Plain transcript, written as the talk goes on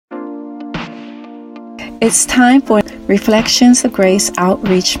It's time for Reflections of Grace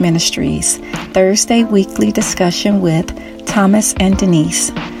Outreach Ministries, Thursday weekly discussion with Thomas and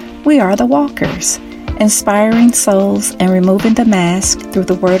Denise. We are the Walkers, inspiring souls and removing the mask through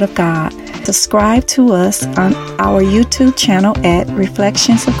the Word of God. Subscribe to us on our YouTube channel at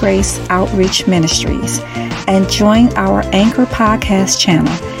Reflections of Grace Outreach Ministries and join our Anchor podcast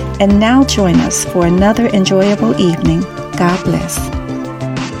channel. And now join us for another enjoyable evening. God bless.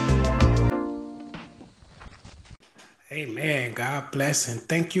 Amen. God bless, and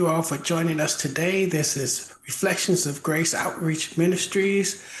thank you all for joining us today. This is Reflections of Grace Outreach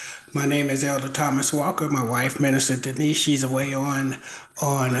Ministries. My name is Elder Thomas Walker. My wife, Minister Denise, she's away on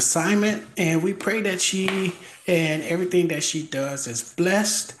assignment, and we pray that she and everything that she does is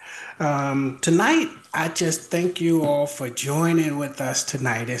blessed. Tonight, I just thank you all for joining with us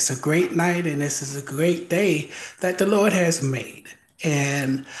tonight. It's a great night, and this is a great day that the Lord has made.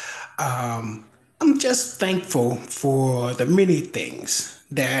 And I'm just thankful for the many things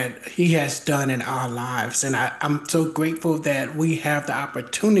that He has done in our lives. And I'm so grateful that we have the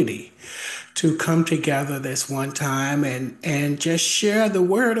opportunity to come together this one time and just share the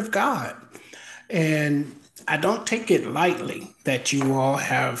Word of God. And I don't take it lightly that you all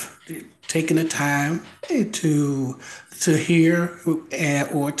have taken the time to hear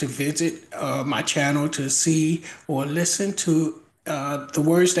or to visit my channel to see or listen to the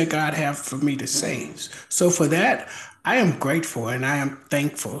words that God have for me to say. So for that, I am grateful and I am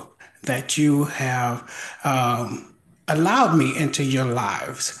thankful that you have allowed me into your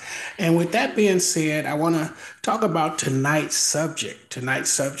lives. And with that being said, I want to talk about tonight's subject. Tonight's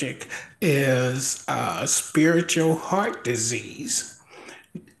subject is spiritual heart disease.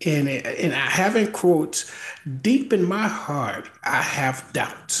 And I have in quotes, deep in my heart, I have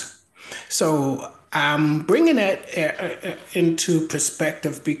doubts. So I'm bringing that into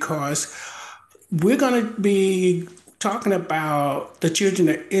perspective because we're going to be talking about the children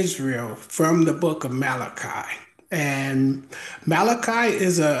of Israel from the book of Malachi. And Malachi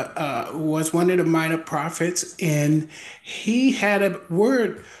was one of the minor prophets, and he had a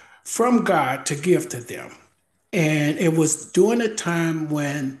word from God to give to them. And it was during a time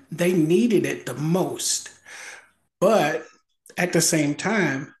when they needed it the most. But at the same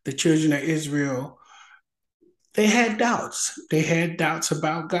time, the children of Israel, they had doubts. They had doubts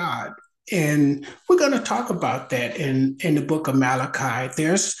about God. And we're going to talk about that in the book of Malachi.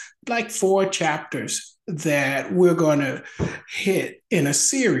 There's like 4 chapters that we're going to hit in a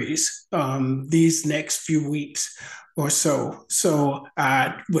series these next few weeks or so. So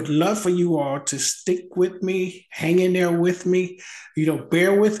I would love for you all to stick with me, hang in there with me,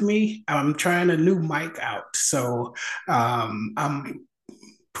 bear with me. I'm trying a new mic out. So I'm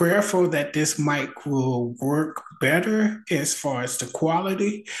prayerful that this mic will work better as far as the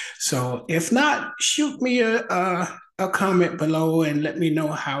quality. So if not, shoot me a comment below and let me know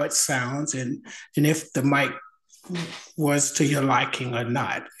how it sounds and if the mic was to your liking or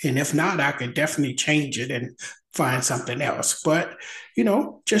not. And if not, I can definitely change it and find something else. But,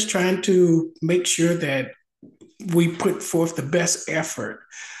 just trying to make sure that we put forth the best effort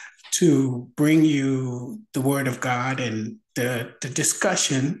to bring you the Word of God and the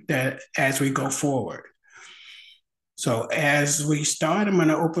discussion that as we go forward. So as we start, I'm going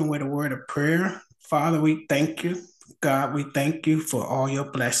to open with a word of prayer. Father, we thank you. God, we thank you for all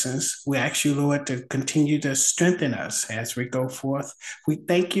your blessings. We ask you, Lord, to continue to strengthen us as we go forth. We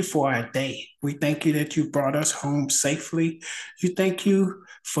thank you for our day. We thank you that you brought us home safely. You thank you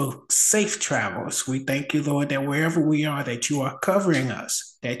for safe travels. We thank you, Lord, that wherever we are, that you are covering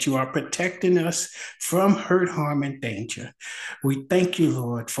us, that you are protecting us from hurt, harm, and danger. We thank you,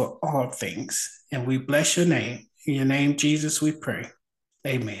 Lord, for all things. And we bless your name. In your name, Jesus, we pray.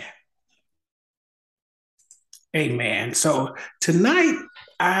 Amen. Amen. So tonight,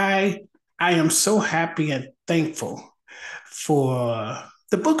 I am so happy and thankful for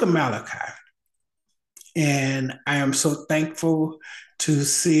the book of Malachi. And I am so thankful to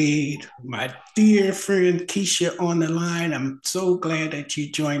see my dear friend Keisha on the line. I'm so glad that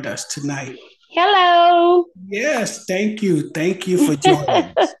you joined us tonight. Hello. Yes, thank you. Thank you for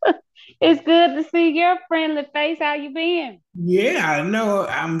joining us. It's good to see your friendly face. How you been? Yeah, I know.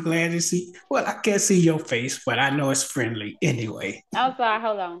 I'm glad to see. Well, I can't see your face, but I know it's friendly anyway. I'm sorry.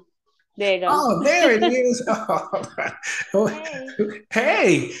 Hold on. There you go. Oh, there it is. Oh, Hey.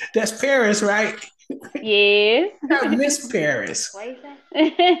 hey, that's Paris, right? Yes. Miss Paris. What you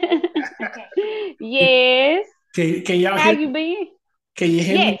say? Yes. Can y'all How hear you me? been? Can you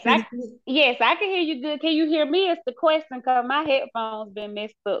hear me Yes, pretty good? I can hear you good. Can you hear me? It's the question because my headphones been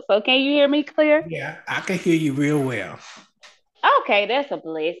messed up. So can you hear me clear? Yeah, I can hear you real well. Okay, that's a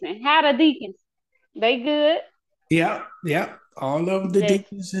blessing. How the deacons? They good. Yep, yep. All of the That's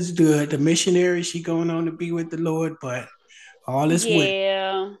deacons is good. The missionary, she going on to be with the Lord, but all is well.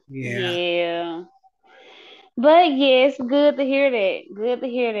 yeah, Yeah. yeah. But yes, good to hear that. Good to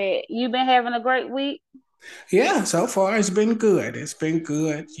hear that. You've been having a great week. Yeah, so far it's been good. It's been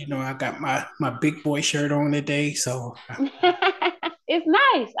good. I got my big boy shirt on today, so It's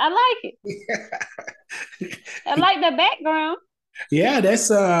nice. I like it. I like the background. yeah, that's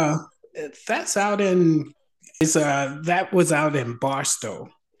out in it's that was out in Barstow,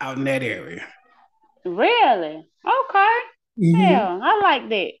 out in that area. Really? Okay. Hmm. Yeah, I like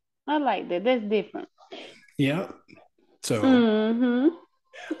that. I like that. That's different. Yep. So Mm-hmm.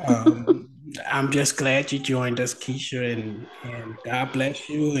 um I'm just glad you joined us, Keisha, and God bless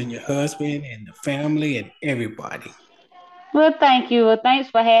you and your husband and the family and everybody. Well, thank you. Well, thanks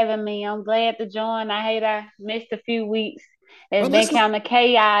for having me. I'm glad to join. I hate I missed a few weeks. It's Well, been that's kind of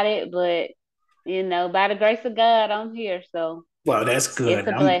chaotic, but by the grace of God, I'm here. So well, that's it's good.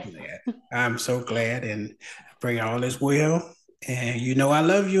 a I'm blessing. glad. I'm so glad, and I pray all is well. And I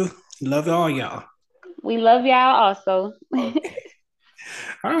love you. Love all y'all. We love y'all also. Okay.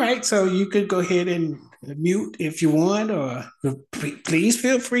 All right. So you could go ahead and mute if you want, or please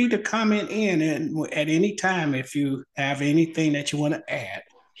feel free to comment in and at any time if you have anything that you want to add.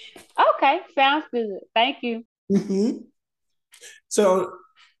 Okay, sounds good. Thank you. Hmm. So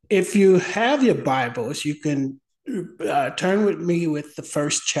if you have your Bibles, you can turn with me with the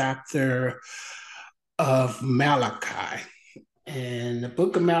first chapter of Malachi. And the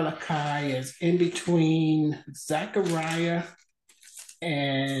book of Malachi is in between Zechariah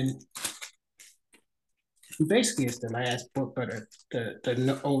and basically it's the last book of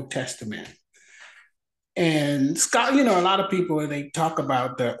the Old Testament. And Scott, a lot of people they talk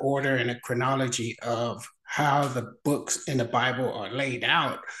about the order and the chronology of how the books in the Bible are laid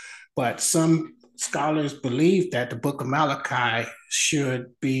out, but some scholars believe that the book of Malachi should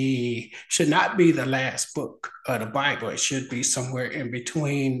not be the last book of the Bible. It should be somewhere in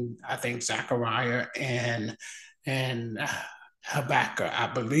between, I think, Zechariah and Habakkuk, I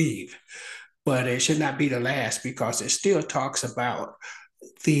believe. But it should not be the last because it still talks about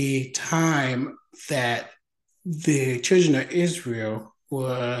the time that the children of Israel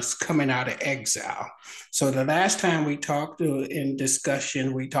was coming out of exile. So the last time we talked in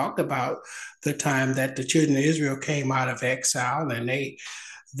discussion, we talked about the time that the children of Israel came out of exile, and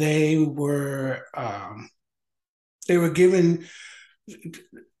they were they were given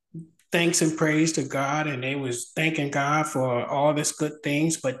thanks and praise to God, and they was thanking God for all this good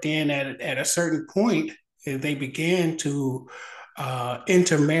things. But then at a certain point, they began to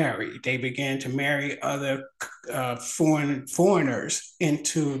intermarry. They began to marry other foreigners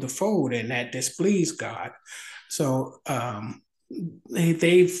into the fold, and that displeased God. So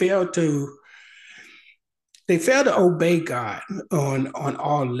they failed to obey God on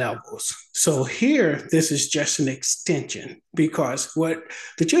all levels. So here, this is just an extension because what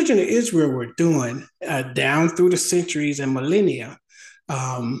the children of Israel were doing down through the centuries and millennia,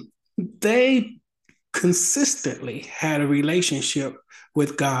 they consistently had a relationship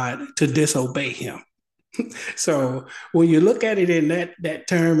with God to disobey Him. So when you look at it in that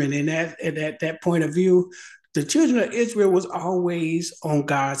term and in that point of view, the children of Israel was always on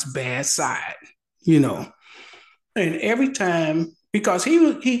God's bad side, you know. And every time, because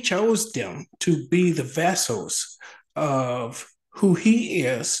he chose them to be the vessels of who he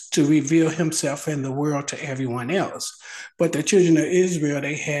is to reveal himself in the world to everyone else. But the children of Israel,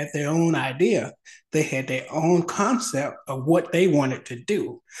 they had their own idea. They had their own concept of what they wanted to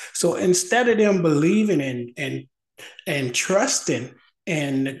do. So instead of them believing and trusting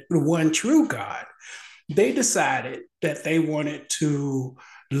in the one true God, they decided that they wanted to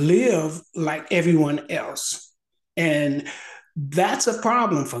live like everyone else. And that's a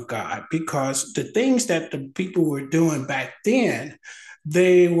problem for God because the things that the people were doing back then,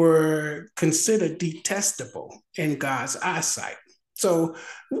 they were considered detestable in God's eyesight. So,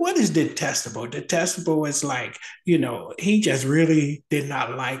 what is detestable? Detestable is like, he just really did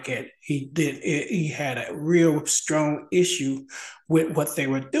not like it. He had a real strong issue with what they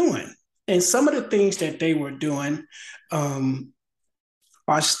were doing. And some of the things that they were doing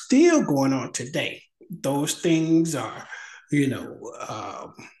are still going on today. Those things are, you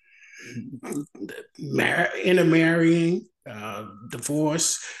know, intermarrying,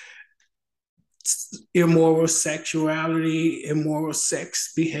 divorce, immoral sexuality, immoral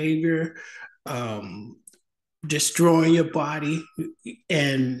sex behavior, um, destroying your body,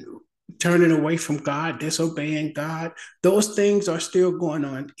 and turning away from God, disobeying God. Those things are still going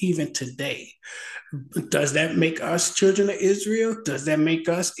on even today. Does that make us children of Israel? Does that make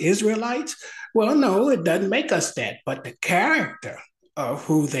us Israelites? Well, no, it doesn't make us that. But the character of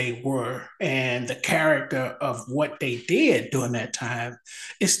who they were and the character of what they did during that time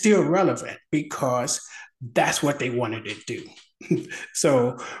is still relevant because that's what they wanted to do.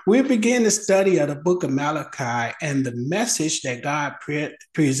 So we begin the study of the book of Malachi and the message that God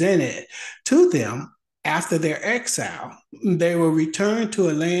presented to them after their exile. They were returned to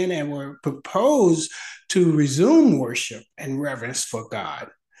a land and were proposed to resume worship and reverence for God.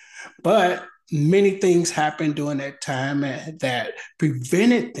 But many things happened during that time that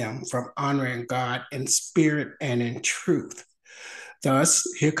prevented them from honoring God in spirit and in truth. Thus,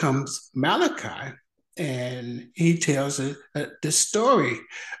 here comes Malachi, and he tells the story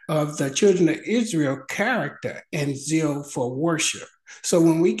of the children of Israel character and zeal for worship. So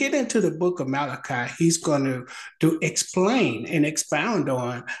when we get into the book of Malachi, he's going to explain and expound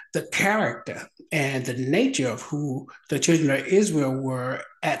on the character and the nature of who the children of Israel were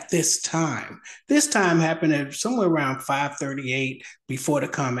at this time. This time happened at somewhere around 538 before the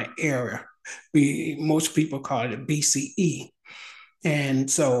Common Era. Most people call it BCE. And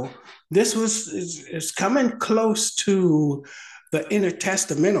so this is coming close to the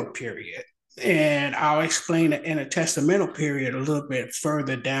intertestamental period. And I'll explain the intertestamental period a little bit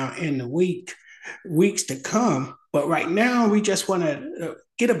further down in the weeks to come. But right now, we just want to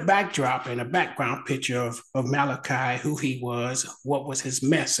get a backdrop and a background picture of Malachi, who he was, what was his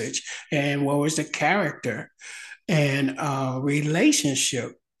message, and what was the character and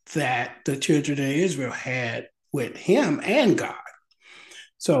relationship that the children of Israel had with him and God.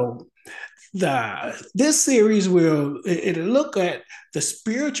 So this series it'll look at the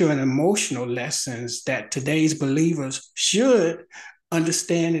spiritual and emotional lessons that today's believers should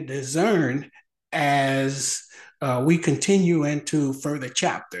understand and discern as we continue into further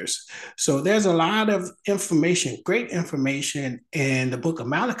chapters. So there's a lot of information, great information in the book of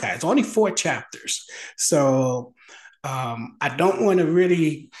Malachi. It's only 4 chapters. So I don't want to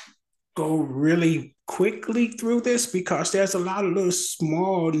really go really quickly through this because there's a lot of little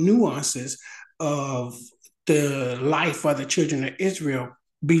small nuances of the life of the children of Israel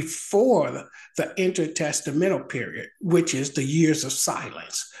before the intertestamental period, which is the years of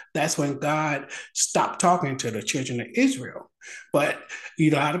silence. That's when God stopped talking to the children of Israel. But a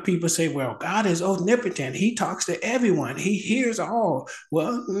lot of people say, well, God is omnipotent. He talks to everyone. He hears all.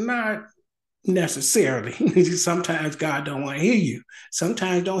 Well, not necessarily. Sometimes God don't want to hear you.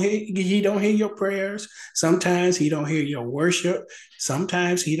 Sometimes he don't hear your prayers. Sometimes he don't hear your worship.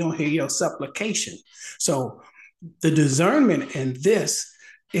 Sometimes he don't hear your supplication. So the discernment in this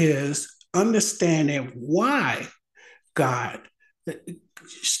is understanding why God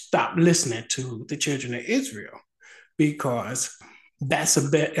stopped listening to the children of Israel, because that's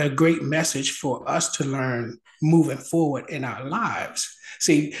a great message for us to learn moving forward in our lives.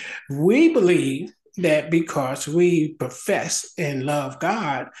 See, we believe that because we profess and love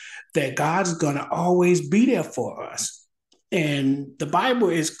God, that God's going to always be there for us. And the Bible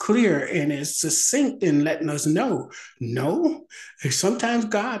is clear and is succinct in letting us know, no, sometimes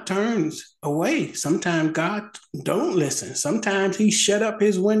God turns away. Sometimes God don't listen. Sometimes he shut up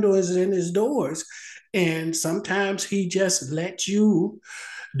his windows and his doors. And sometimes he just lets you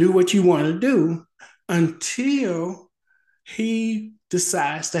do what you want to do until he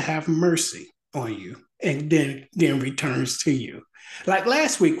decides to have mercy on you and then returns to you. Like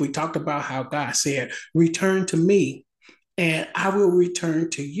last week, we talked about how God said, return to me and I will return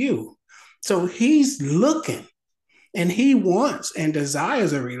to you. So he's looking and he wants and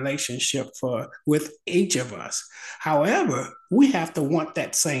desires a relationship with each of us. However, we have to want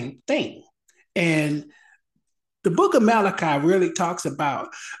that same thing. And the book of Malachi really talks about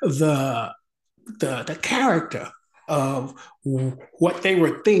the character of what they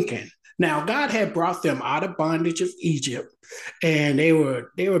were thinking. Now, God had brought them out of bondage of Egypt, and they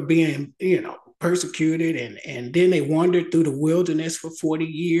were being, persecuted, and then they wandered through the wilderness for 40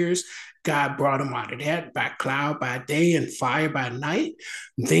 years. God brought them out of that by cloud by day and fire by night.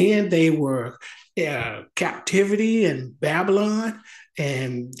 Then they were captivity in Babylon,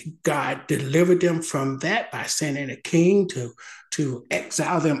 and God delivered them from that by sending a king to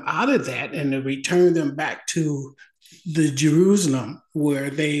exile them out of that and to return them back to the Jerusalem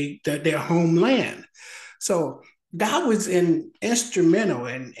where their homeland. So God was instrumental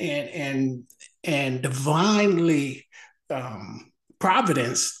and divinely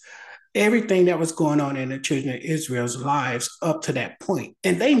providence everything that was going on in the children of Israel's lives up to that point.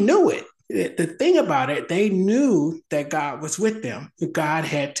 And they knew it. the thing about it, they knew that God was with them. God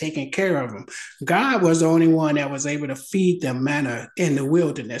had taken care of them. God was the only one that was able to feed them manna in the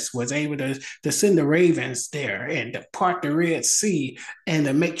wilderness, was able to send the ravens there and to part the Red Sea and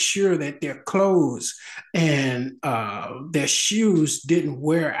to make sure that their clothes and their shoes didn't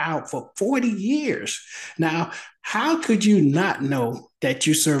wear out for 40 years. Now, how could you not know that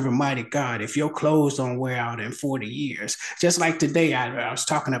you serve a mighty God if your clothes don't wear out in 40 years? Just like today, I was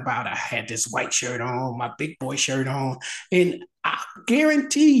talking about, I had this white shirt on, my big boy shirt on, and I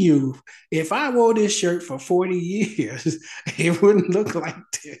guarantee you, if I wore this shirt for 40 years, it wouldn't look like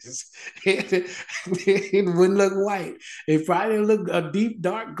this. It wouldn't look white. It probably look a deep,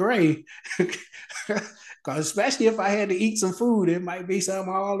 dark gray. Because especially if I had to eat some food, it might be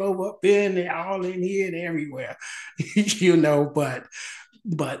something all over up in, all in here and everywhere,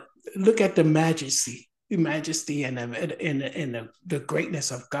 but look at the majesty and the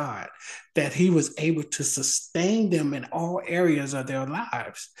greatness of God, that he was able to sustain them in all areas of their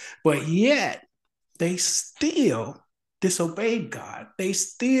lives. But yet they still disobeyed God. They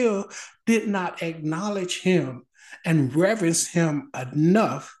still did not acknowledge him and reverence him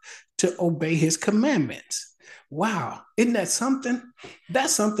enough to obey his commandments. Wow, isn't that something?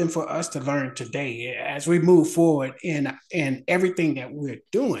 That's something for us to learn today as we move forward in everything that we're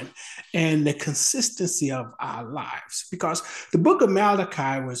doing and the consistency of our lives. Because the book of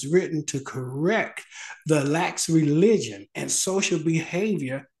Malachi was written to correct the lax religion and social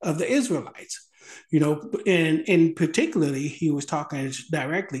behavior of the Israelites. And particularly, he was talking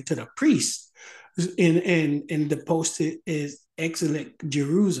directly to the priests in the post is exilic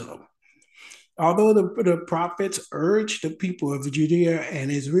Jerusalem. Although the prophets urged the people of Judea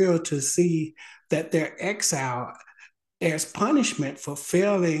and Israel to see that their exile as punishment for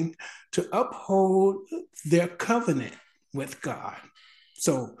failing to uphold their covenant with God.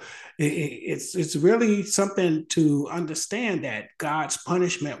 So it's really something to understand, that God's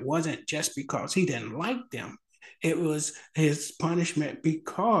punishment wasn't just because he didn't like them. It was his punishment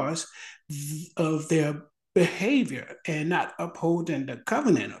because of their behavior and not upholding the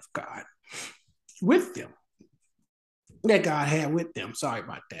covenant of God with them, that God had with them. Sorry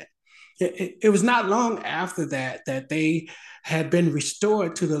about that. It was not long after that they had been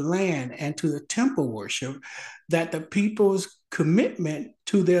restored to the land and to the temple worship, that the people's commitment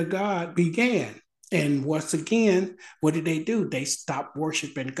to their God began. And once again, what did they do? They stopped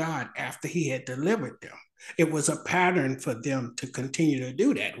worshiping God after he had delivered them. It was a pattern for them to continue to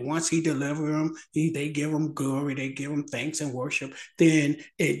do that. Once he delivered them, they give him glory, they give him thanks and worship. Then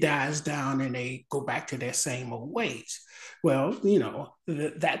it dies down and they go back to their same old ways. Well,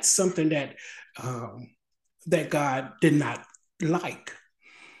 that's something that that God did not like.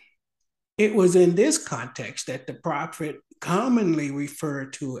 It was in this context that the prophet commonly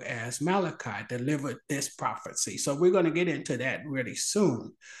referred to as Malachi delivered this prophecy. So we're going to get into that really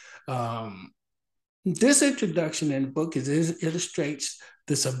soon. This introduction in the book illustrates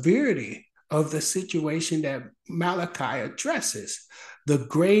the severity of the situation that Malachi addresses. The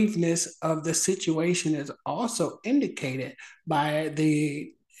graveness of the situation is also indicated by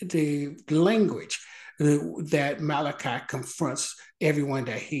the language that Malachi confronts everyone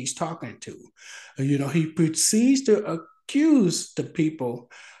that he's talking to. He proceeds to accuse the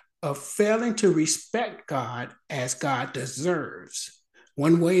people of failing to respect God as God deserves.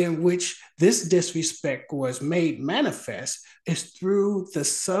 One way in which this disrespect was made manifest is through the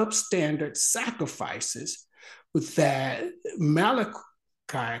substandard sacrifices that Malachi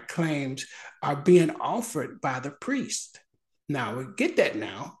claims are being offered by the priest. Now, we get that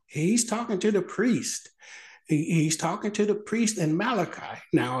now. He's talking to the priest. He's talking to the priest in Malachi.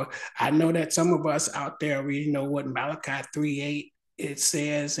 Now, I know that some of us out there, we know what Malachi 3:8 it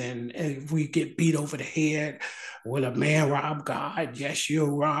says, and if we get beat over the head, will a man rob God? Yes,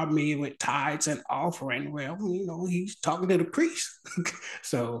 you'll rob me with tithes and offering. Well, he's talking to the priest.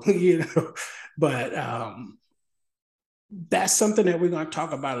 So, but that's something that we're going to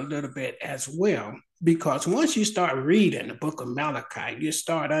talk about a little bit as well, because once you start reading the book of Malachi, you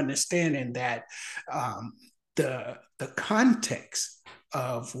start understanding that the context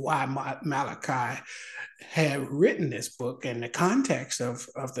of why Malachi had written this book and the context of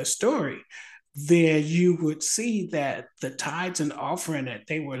the story, there you would see that the tithes and offering that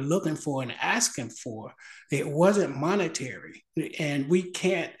they were looking for and asking for, it wasn't monetary. And we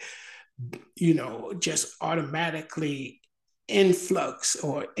can't, just automatically influx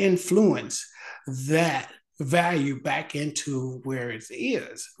or influence that value back into where it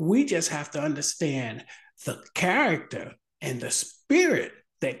is. We just have to understand the character and the spirit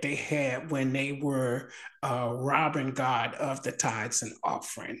that they had when they were robbing God of the tithes and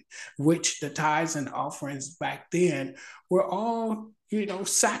offering, which the tithes and offerings back then were all,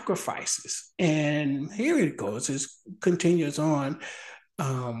 sacrifices. And here it goes, it continues on.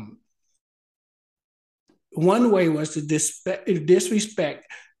 One way was to disrespect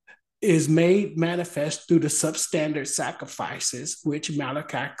is made manifest through the substandard sacrifices, which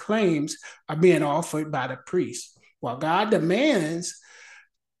Malachi claims are being offered by the priest, while God demands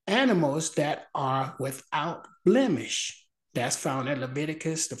animals that are without blemish. That's found in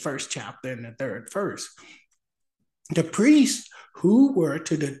Leviticus, the first chapter and the third verse. The priests who were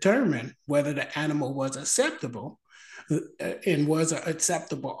to determine whether the animal was acceptable and was an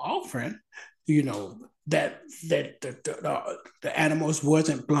acceptable offering, that the animals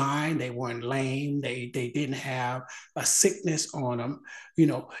wasn't blind, they weren't lame, they didn't have a sickness on them.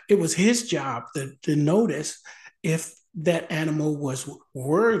 It was his job to notice if that animal was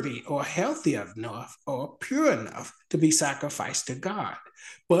worthy or healthy enough or pure enough to be sacrificed to God.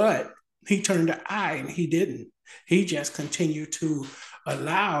 But he turned an eye and he didn't. He just continued to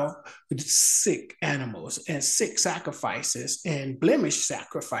allow sick animals and sick sacrifices and blemished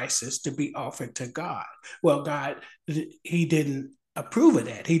sacrifices to be offered to God. Well, God, he didn't approve of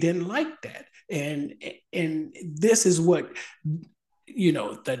that. He didn't like that. And this is what,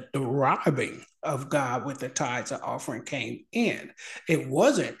 the robbing of God with the tithes and offering came in. It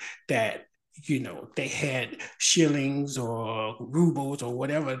wasn't that they had shillings or rubles or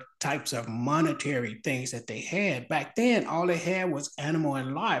whatever types of monetary things that they had. Back then, all they had was animal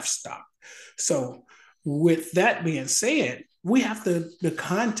and livestock. So with that being said, we have the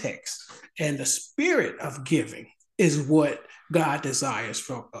context and the spirit of giving is what God desires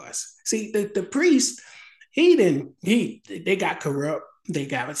from us. See, the priest, they got corrupt. They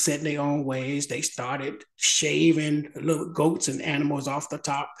got set in their own ways. They started shaving little goats and animals off the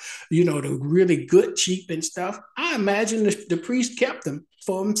top, the really good sheep and stuff. I imagine the priest kept them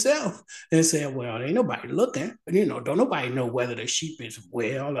for himself and said, well, ain't nobody looking. Don't nobody know whether the sheep is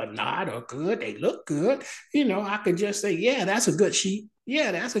well or not or good. They look good. I could just say, yeah, that's a good sheep.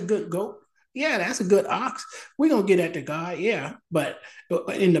 Yeah, that's a good goat. Yeah, that's a good ox. We're going to get that to God. Yeah. But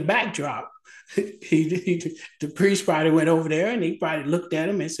in the backdrop, the priest probably went over there and he probably looked at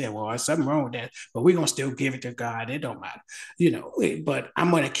him and said, well, there's something wrong with that, but we're going to still give it to God. It don't matter, but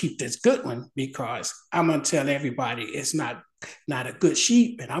I'm going to keep this good one because I'm going to tell everybody it's not a good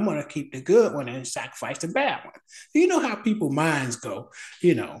sheep, and I'm going to keep the good one and sacrifice the bad one. You know how people's minds go,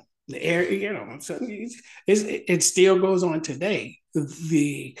 the area, so it still goes on today.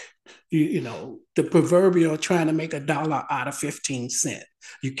 The proverbial trying to make $1 out of 15 cents.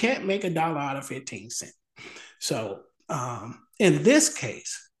 You can't make $1 out of 15 cents. So in this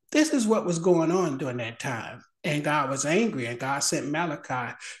case, this is what was going on during that time. And God was angry, and God sent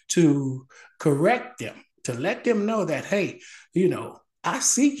Malachi to correct them, to let them know that, hey, I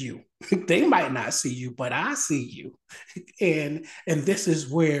see you. They might not see you, but I see you. And this is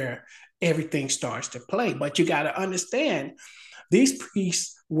where everything starts to play. But you got to understand, these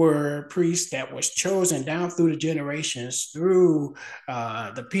priests were priests that was chosen down through the generations, through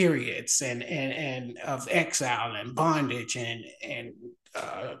the periods and of exile and bondage and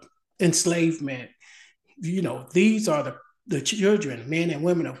enslavement. These are the children, men and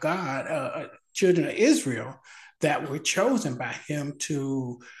women of God, children of Israel, that were chosen by him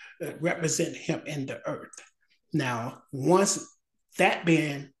to represent him in the earth. Now, once that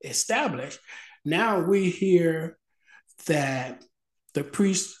being established, now we hear that the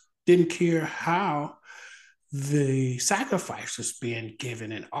priest didn't care how the sacrifice was being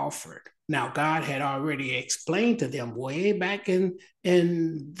given and offered. Now, God had already explained to them way back in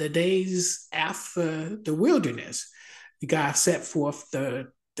the days after the wilderness. God set forth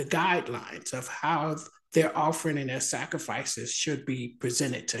the guidelines of how their offering and their sacrifices should be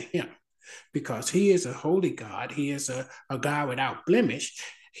presented to him, because he is a holy God. He is a God without blemish.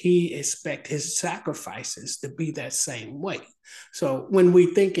 He expects his sacrifices to be that same way. So when we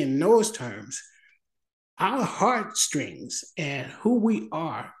think in those terms, our heartstrings and who we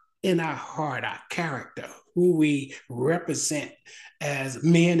are in our heart, our character, who we represent as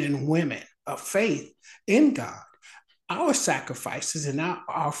men and women of faith in God, our sacrifices and our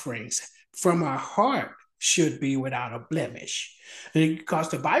offerings from our heart should be without a blemish. Because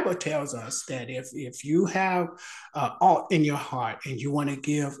the Bible tells us that if you have aught in your heart and you want to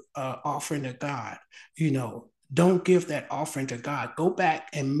give an offering to God, don't give that offering to God. Go back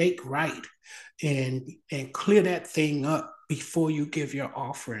and make right and clear that thing up before you give your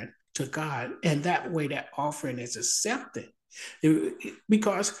offering to God. And that way that offering is accepted.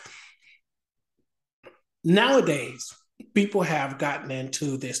 Because nowadays, people have gotten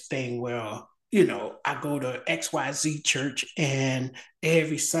into this thing where, I go to XYZ church and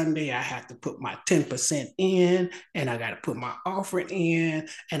every Sunday I have to put my 10% in and I got to put my offering in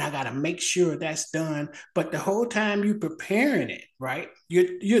and I got to make sure that's done. But the whole time you preparing it, right?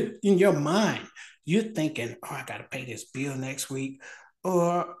 You're in your mind, you're thinking, oh, I got to pay this bill next week.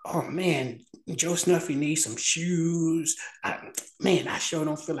 Or, oh man, Joe Snuffy needs some shoes. I sure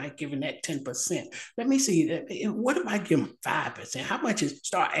don't feel like giving that 10%. Let me see. What if I give them 5%? How much is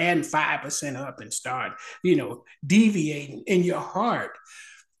start adding 5% up and start, deviating in your heart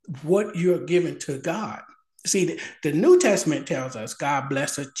what you're giving to God? See, the New Testament tells us God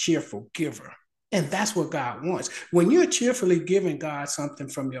bless a cheerful giver. And that's what God wants. When you're cheerfully giving God something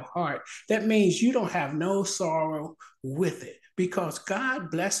from your heart, that means you don't have no sorrow with it because God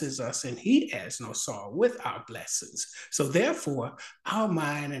blesses us and he has no sorrow with our blessings. So therefore, our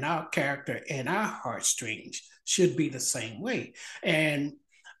mind and our character and our heartstrings should be the same way. And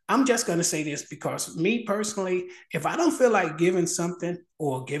I'm just going to say this because me personally, if I don't feel like giving something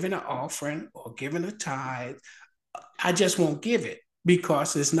or giving an offering or giving a tithe, I just won't give it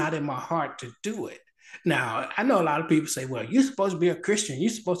because it's not in my heart to do it. Now, I know a lot of people say, well, you're supposed to be a Christian.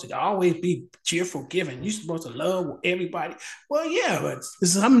 You're supposed to always be cheerful giving. You're supposed to love everybody. Well, yeah, but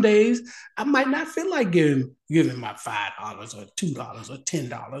some days I might not feel like giving my $5 or $2 or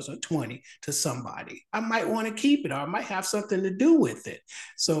 $10 or 20 to somebody. I might want to keep it or I might have something to do with it.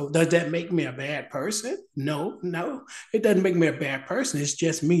 So does that make me a bad person? No, it doesn't make me a bad person. It's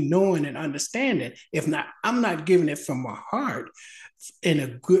just me knowing and understanding. If not, I'm not giving it from my heart in a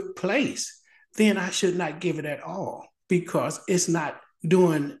good place, then I should not give it at all because it's not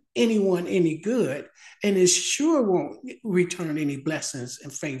doing anyone any good and it sure won't return any blessings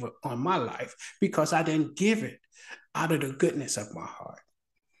and favor on my life because I didn't give it out of the goodness of my heart.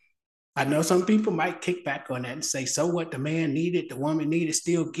 I know some people might kick back on that and say, so what, the man needed, the woman needed,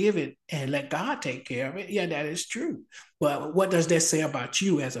 still give it and let God take care of it. Yeah, that is true. But what does that say about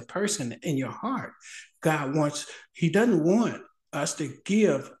you as a person in your heart? He doesn't want us to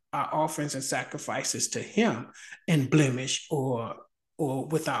give our offerings and sacrifices to him in blemish or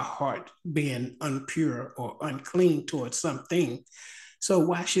with our heart being impure or unclean towards something. So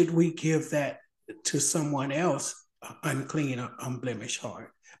why should we give that to someone else, unclean or unblemished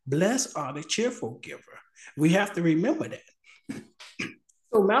heart? Blessed are the cheerful giver. We have to remember that.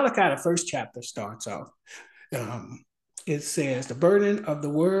 So Malachi, the first chapter starts off. It says, the burden of the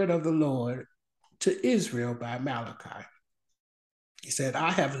word of the Lord to Israel by Malachi. He said, I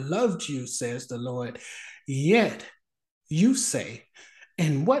have loved you, says the Lord, yet you say,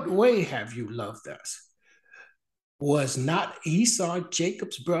 in what way have you loved us? Was not Esau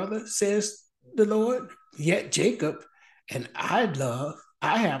Jacob's brother, says the Lord? Yet Jacob and I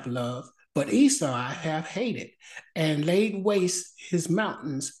have loved, but Esau I have hated, and laid waste his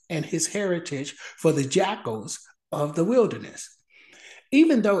mountains and his heritage for the jackals of the wilderness.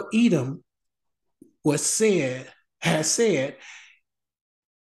 Even though Edom has said,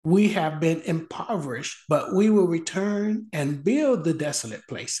 we have been impoverished, but we will return and build the desolate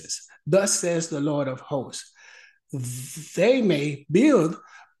places. Thus says the Lord of hosts. They may build,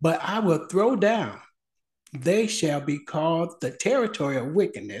 but I will throw down. They shall be called the territory of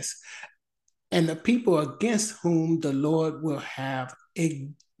wickedness, and the people against whom the Lord will have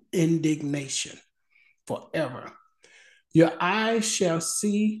indignation forever. Your eyes shall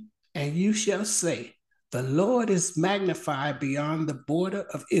see, and you shall say, the Lord is magnified beyond the border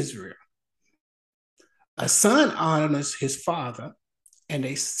of Israel. A son honors his father, and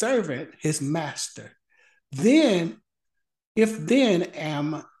a servant his master. Then, if then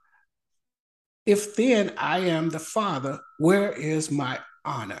I am the father, where is my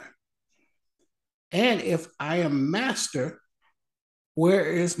honor? And if I am master, where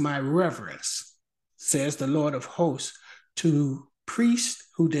is my reverence? Says the Lord of hosts to priests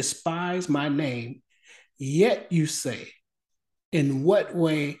who despise my name. Yet you say, in what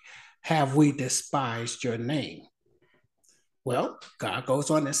way have we despised your name? Well, God goes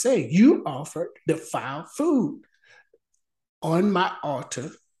on to say, you offered defiled food on my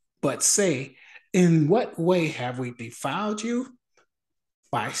altar, but say, in what way have we defiled you?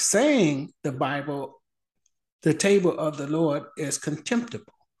 By saying the Bible, the table of the Lord is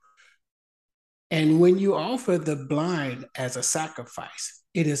contemptible. And when you offer the blind as a sacrifice,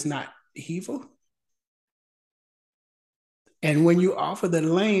 it is not evil. And when you offer the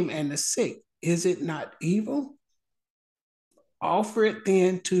lame and the sick, is it not evil? Offer it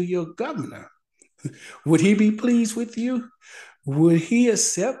then to your governor. Would he be pleased with you? Would he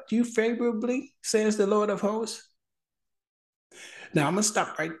accept you favorably, says the Lord of hosts? Now, I'm going to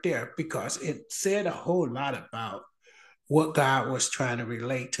stop right there because it said a whole lot about what God was trying to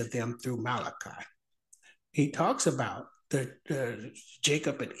relate to them through Malachi. He talks about the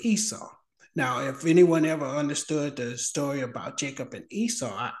Jacob and Esau. Now, if anyone ever understood the story about Jacob and Esau,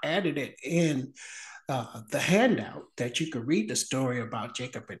 I added it in the handout that you could read the story about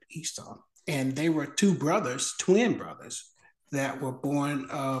Jacob and Esau. And they were two brothers, twin brothers, that were born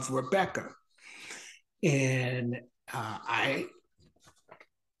of Rebekah. And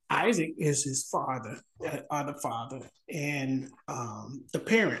Isaac is his father, other father, and the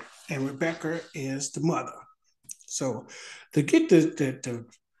parent, and Rebekah is the mother. So to get the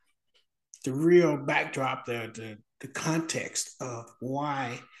real backdrop, the context of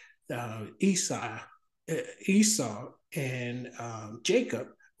why Esau and Jacob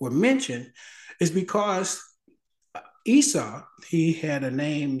were mentioned is because Esau, he had a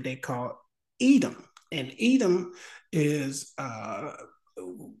name they called Edom, and Edom is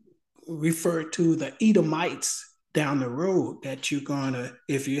referred to the Edomites down the road that you're gonna,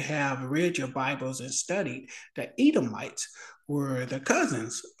 if you have read your Bibles and studied, the Edomites were the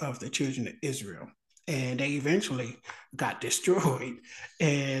cousins of the children of Israel, and they eventually got destroyed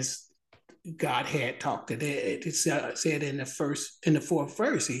as God had talked to them. It said in the fourth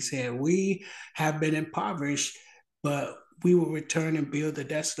verse, he said, "We have been impoverished, but we will return and build the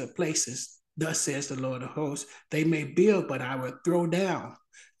desolate places. Thus says the Lord of hosts, they may build, but I will throw down.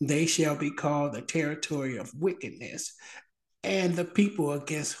 They shall be called the territory of wickedness, and the people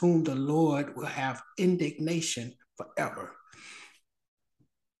against whom the Lord will have indignation forever."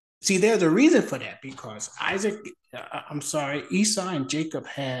 See, there's a reason for that, because Esau and Jacob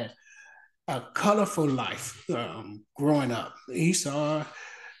had a colorful life growing up. Esau,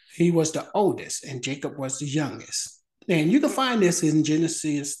 he was the oldest, and Jacob was the youngest. And you can find this in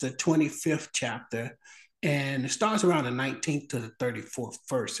Genesis, the 25th chapter, and it starts around the 19th to the 34th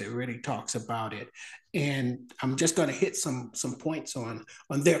verse. It really talks about it. And I'm just going to hit some points on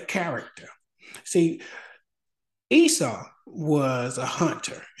their character. See, Esau was a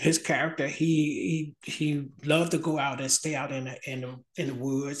hunter. His character, he loved to go out and stay out in the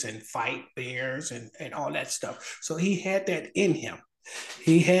woods and fight bears and all that stuff. So he had that in him.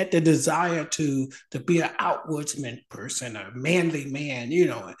 He had the desire to be an outwoodsman person, a manly man,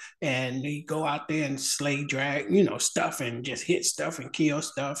 and he'd go out there and slay, drag, stuff, and just hit stuff and kill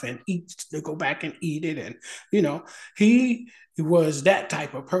stuff and eat, to go back and eat it. And, he was that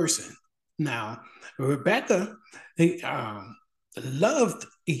type of person. Now, Rebecca, loved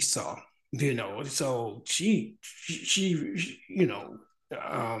Esau, so she she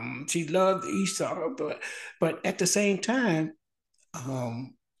loved Esau, but at the same time,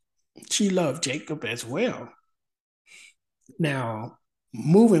 she loved Jacob as well. Now,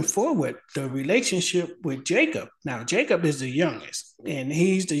 moving forward, the relationship with Jacob. Now, Jacob is the youngest, and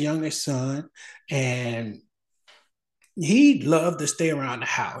he's the youngest son, and he loved to stay around the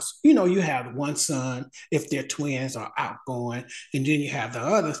house. You have one son, if they're twins, are outgoing, and then you have the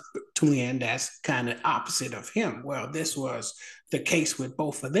other twin that's kind of opposite of him. Well, this was the case with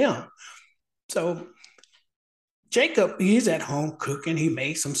both of them. So Jacob, he's at home cooking. He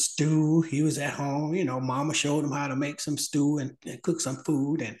made some stew. He was at home, mama showed him how to make some stew and cook some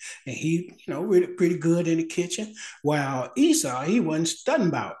food. And he, really pretty good in the kitchen. While Esau, he wasn't studying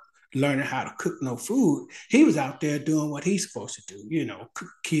about learning how to cook no food. He was out there doing what he's supposed to do,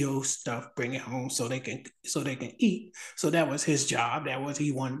 kill stuff, bring it home so they can eat. So that was his job. That was what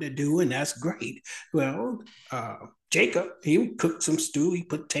he wanted to do. And that's great. Well, Jacob, he cooked some stew. He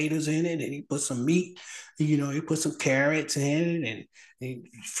put potatoes in it, and he put some meat. He put some carrots in it, and he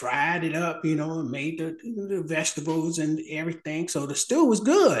fried it up. And made the vegetables and everything. So the stew was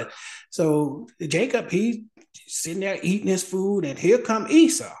good. So Jacob, he sitting there eating his food, and here come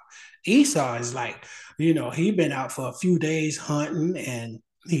Esau. Esau is like, he been out for a few days hunting, and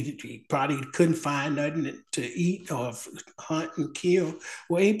he probably couldn't find nothing to eat or hunt and kill.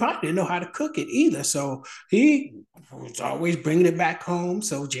 Well, he probably didn't know how to cook it either. So he was always bringing it back home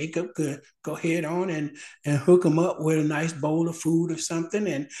so Jacob could go ahead on and hook him up with a nice bowl of food or something.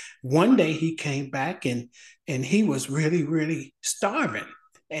 And one day he came back and he was really, really starving.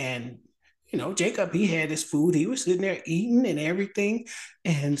 And Jacob, he had his food. He was sitting there eating and everything.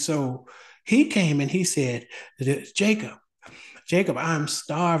 And so he came and he said, Jacob, I'm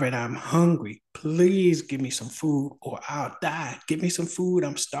starving. I'm hungry. Please give me some food or I'll die. Give me some food.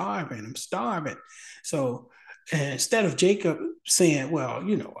 I'm starving. So instead of Jacob saying, well,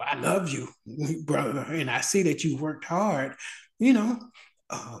 I love you, brother, and I see that you worked hard,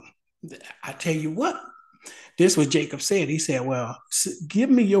 I tell you what, this was Jacob said. He said, well, give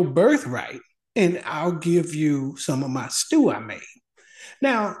me your birthright and I'll give you some of my stew I made.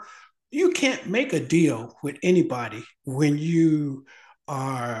 Now, you can't make a deal with anybody when you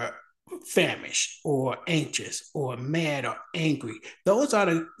are famished or anxious or mad or angry. Those are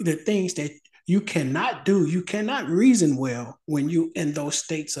the things that you cannot do. You cannot reason well when you in those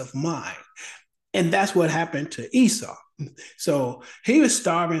states of mind. And that's what happened to Esau. So he was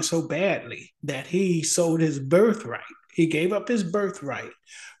starving so badly that he sold his birthright. He gave up his birthright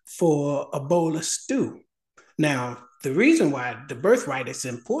for a bowl of stew. Now, the reason why the birthright is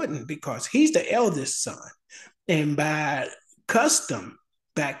important because he's the eldest son. And by custom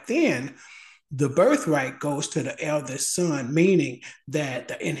back then, the birthright goes to the eldest son, meaning that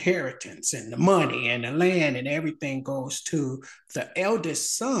the inheritance and the money and the land and everything goes to the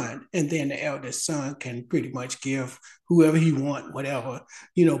eldest son. And then the eldest son can pretty much give whoever he want, whatever,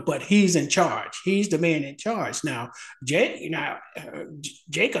 but he's in charge. He's the man in charge. Now,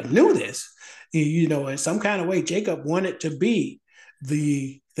 Jacob knew this, in some kind of way, Jacob wanted to be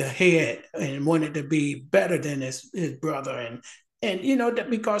the head and wanted to be better than his brother. And that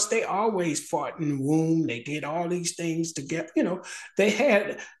because they always fought in the womb, they did all these things together. They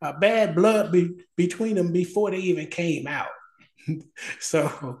had bad blood between them before they even came out.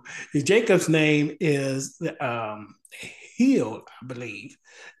 So Jacob's name is Healed, I believe,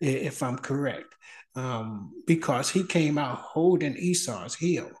 if I'm correct, because he came out holding Esau's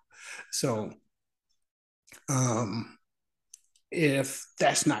heel. So if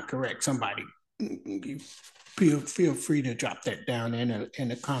that's not correct, somebody feel free to drop that down in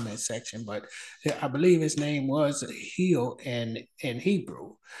the comment section. But I believe his name was heel in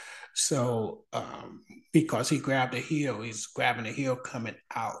Hebrew. So because he grabbed a heel, he's grabbing a heel coming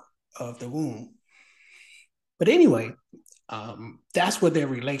out of the womb. But anyway, that's what their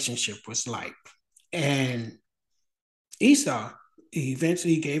relationship was like. And Esau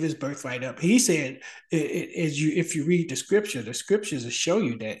eventually gave his birthright up. He said, if you read the scriptures will show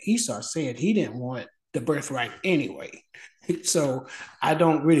you that Esau said he didn't want the birthright anyway. So I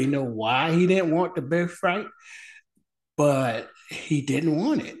don't really know why he didn't want the birthright, but he didn't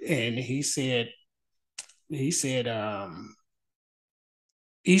want it. And he said,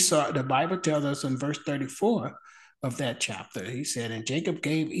 Esau, the Bible tells us in verse 34 of that chapter, he said, and Jacob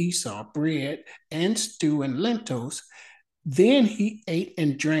gave Esau bread and stew and lentils. Then he ate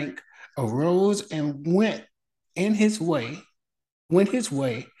and drank, arose and went his way,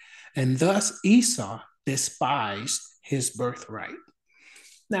 and thus Esau despised his birthright.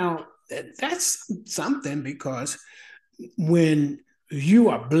 Now, that's something because when you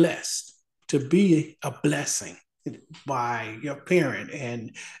are blessed to be a blessing by your parent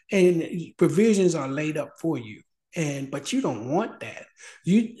and provisions are laid up for you, but you don't want that.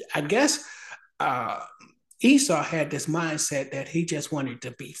 I guess Esau had this mindset that he just wanted to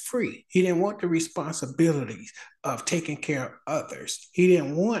be free. He didn't want the responsibilities of taking care of others. He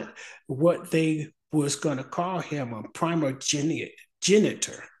didn't want what they was going to call him a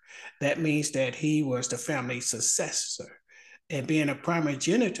primogenitor. That means that he was the family successor. And being a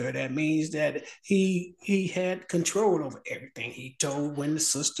primogenitor, that means that he had control over everything. He told who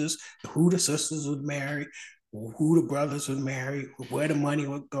the sisters would marry, who the brothers would marry, where the money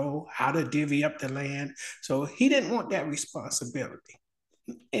would go, how to divvy up the land. So he didn't want that responsibility.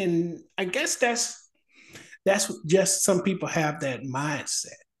 And I guess that's just some people have that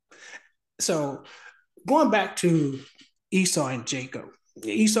mindset. So going back to Esau and Jacob,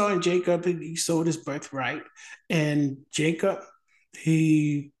 he sold his birthright, and Jacob,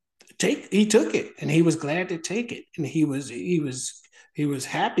 he took it, and he was glad to take it, and he was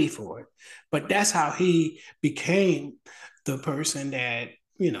happy for it. But that's how he became the person that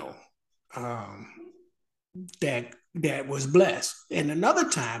that was blessed. And another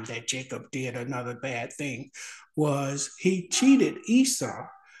time that Jacob did another bad thing was he cheated Esau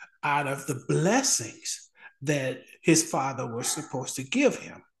out of the blessings that his father was supposed to give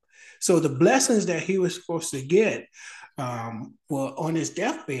him. So the blessings that he was supposed to get were on his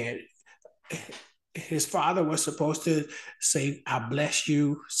deathbed. His father was supposed to say, I bless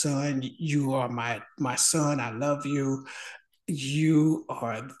you, son. You are my son. I love you. You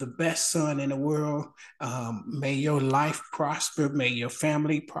are the best son in the world. May your life prosper. May your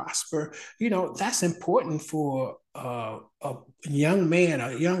family prosper. That's important for a young man,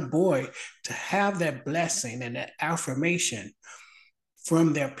 a young boy, to have that blessing and that affirmation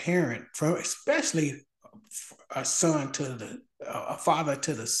from their parent, from especially a father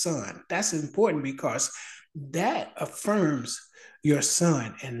to the son. That's important because that affirms your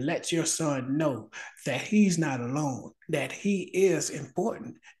son and lets your son know that he's not alone, that he is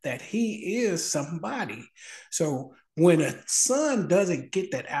important, that he is somebody. So when a son doesn't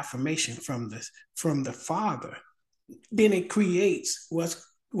get that affirmation from the father, then it creates what's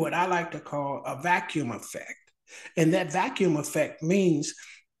what I like to call a vacuum effect. And that vacuum effect means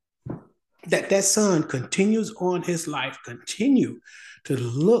that son continues on his life, continue to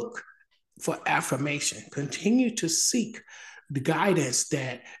look for affirmation, continue to seek the guidance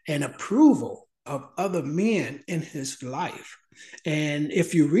that and approval of other men in his life. And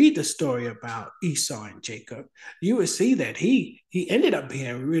if you read the story about Esau and Jacob, you would see that he ended up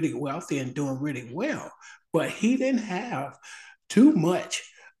being really wealthy and doing really well, but he didn't have too much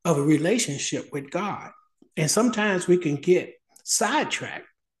of a relationship with God. And sometimes we can get sidetracked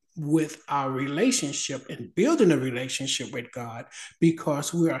with our relationship and building a relationship with God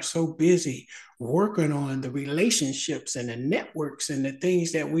because we are so busy working on the relationships and the networks and the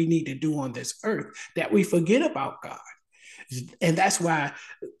things that we need to do on this earth that we forget about God. And that's why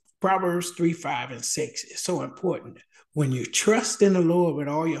Proverbs 3, 5, and 6 is so important. When you trust in the Lord with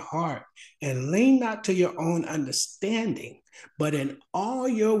all your heart and lean not to your own understanding, but in all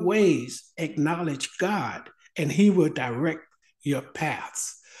your ways acknowledge God, and he will direct your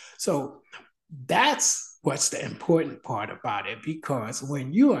paths. So that's what's the important part about it, because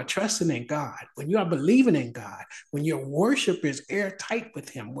when you are trusting in God, when you are believing in God, when your worship is airtight with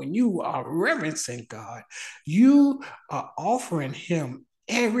him, when you are reverencing God, you are offering him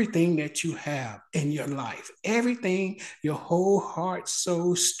everything that you have in your life, everything, your whole heart,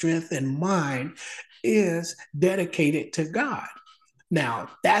 soul, strength, and mind is dedicated to God. Now,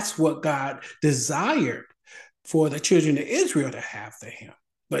 that's what God desired for the children of Israel to have for him.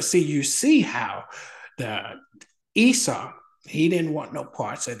 But see, you see how the Esau, he didn't want no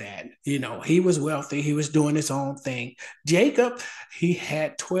parts of that. You know, he was wealthy. He was doing his own thing. Jacob, he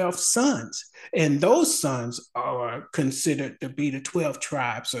had 12 sons, and those sons are considered to be the 12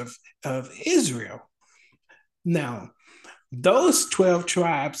 tribes of Israel. Now, those 12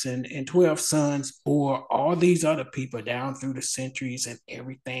 tribes and 12 sons bore all these other people down through the centuries and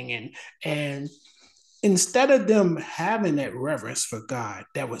everything. And instead of them having that reverence for God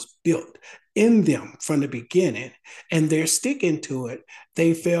that was built in them from the beginning, and they're sticking to it,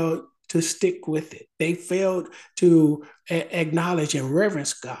 they failed to stick with it. They failed to acknowledge and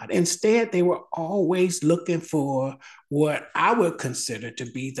reverence God. Instead, they were always looking for what I would consider to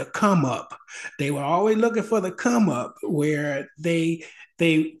be the come up. They were always looking for the come up where they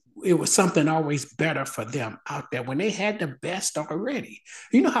it was something always better for them out there when they had the best already.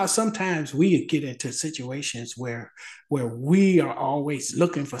 You know how sometimes we get into situations where we are always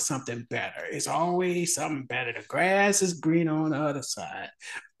looking for something better. It's always something better. The grass is green on the other side.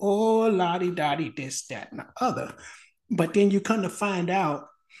 Oh, lottie dottie, this, that, and the other. But then you come to find out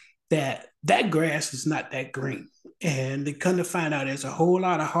that that grass is not that green. And they come to find out there's a whole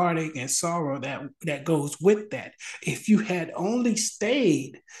lot of heartache and sorrow that goes with that. If you had only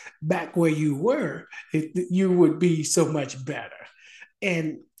stayed back where you were, you would be so much better.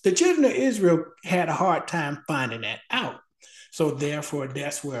 And the children of Israel had a hard time finding that out. So therefore,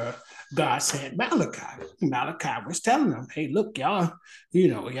 that's where God sent Malachi. Malachi was telling them, hey, look, y'all,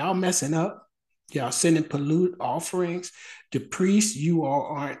 y'all messing up. Y'all sending pollute offerings. The priests, you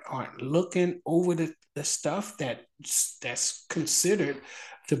all aren't looking over the stuff that's considered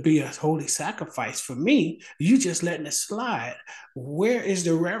to be a holy sacrifice for me. You just letting it slide. Where is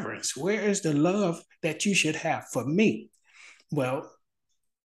the reverence? Where is the love that you should have for me? Well,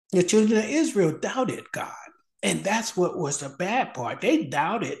 the children of Israel doubted God. And that's what was the bad part. They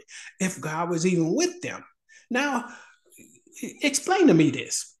doubted if God was even with them. Now, explain to me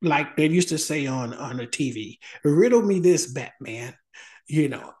this, like they used to say on the TV, riddle me this, Batman.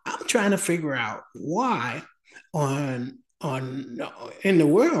 I'm trying to figure out why on in the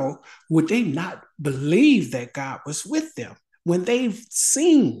world would they not believe that God was with them when they've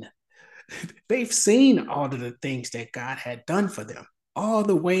seen all of the things that God had done for them, all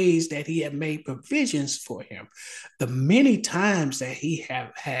the ways that he had made provisions for him, the many times that he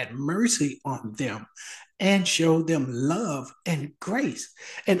have had mercy on them and showed them love and grace.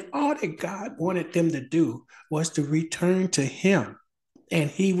 And all that God wanted them to do was to return to him, and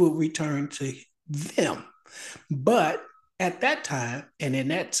he will return to them. But at that time, and in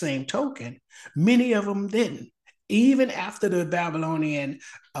that same token, many of them didn't. Even after the Babylonian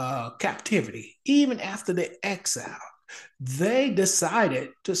captivity, even after the exile, they decided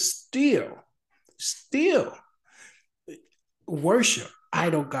to still worship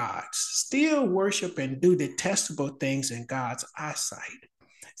idol gods, still worship and do detestable things in God's eyesight.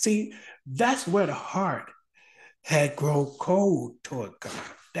 See, that's where the heart had grown cold toward God.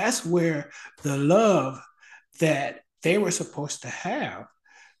 That's where the love that they were supposed to have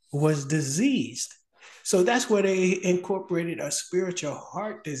was diseased. So that's where they incorporated a spiritual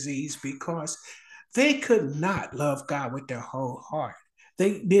heart disease, because they could not love God with their whole heart.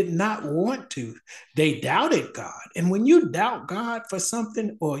 They did not want to. They doubted God. And when you doubt God for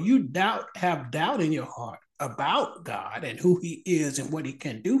something, or you have doubt in your heart about God and who he is and what he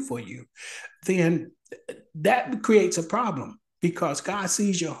can do for you, then that creates a problem, because God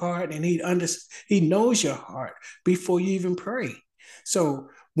sees your heart and he knows your heart before you even pray. So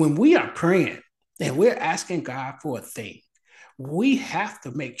when we are praying and we're asking God for a thing, we have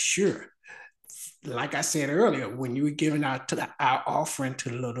to make sure, like I said earlier, when you were giving our offering to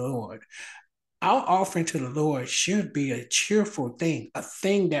the Lord, our offering to the Lord should be a cheerful thing, a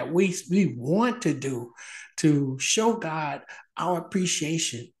thing that we want to do to show God our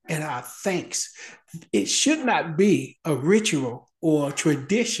appreciation and our thanks. It should not be a ritual or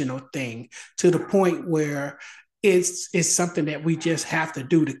traditional thing to the point where it's something that we just have to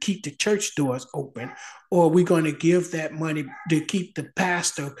do to keep the church doors open, or we're going to give that money to keep the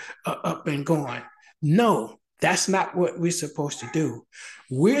pastor up and going. No, that's not what we're supposed to do.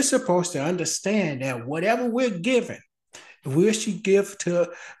 We're supposed to understand that whatever we're given, we should give to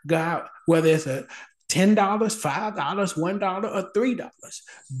God, whether it's a $10, $5, $1, or $3.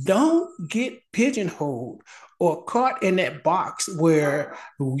 Don't get pigeonholed or caught in that box where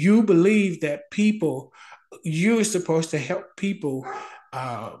you believe that you're supposed to help people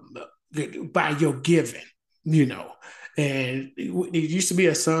by your giving, you know. And it used to be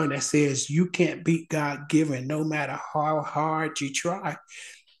a song that says, you can't beat God given no matter how hard you try.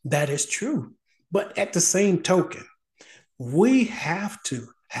 That is true. But at the same token, we have to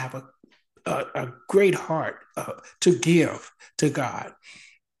have a great heart to give to God.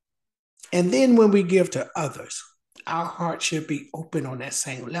 And then when we give to others, our heart should be open on that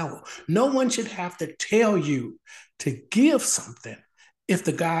same level. No one should have to tell you to give something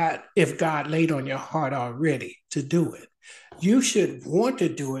if God laid on your heart already to do it. You should want to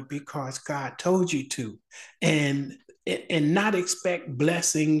do it because God told you to, and not expect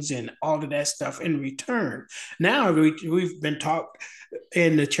blessings and all of that stuff in return. Now we've been taught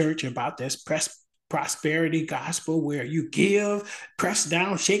in the church about this prosperity gospel, where you give, pressed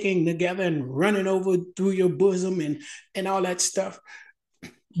down, shaking together, and running over through your bosom, and all that stuff.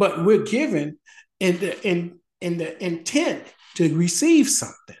 But we're given in the intent to receive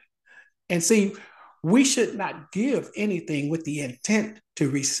something. And see, we should not give anything with the intent to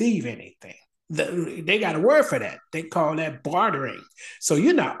receive anything. They got a word for that. They call that bartering. So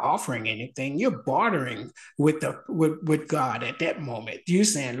you're not offering anything. You're bartering with God at that moment. You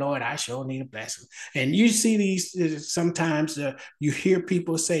saying, Lord, I sure need a blessing. And you see these sometimes you hear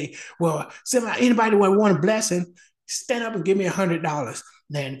people say, well, anybody want a blessing, stand up and give me $100.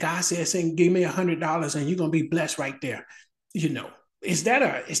 Then God says, give me $100 and you're going to be blessed right there. You know, is that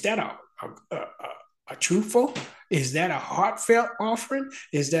a truthful? Is that a heartfelt offering?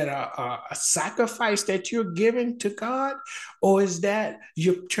 Is that a sacrifice that you're giving to God? Or is that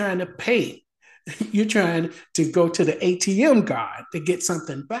you're trying to pay? You're trying to go to the ATM, God, to get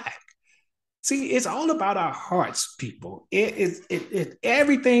something back. See, it's all about our hearts, people. It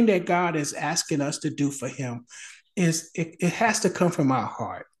everything that God is asking us to do for him it has to come from our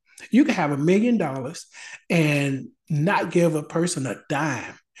heart. You can have $1 million and not give a person a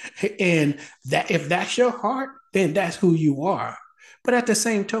dime. And that if that's your heart, then that's who you are. But at the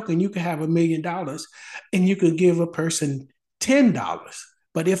same token, you can have $1 million and you could give a person $10.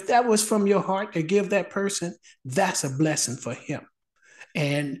 But if that was from your heart to give that person, that's a blessing for him.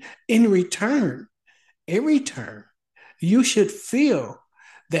 And in return, you should feel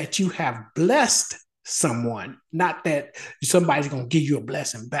that you have blessed someone, not that somebody's going to give you a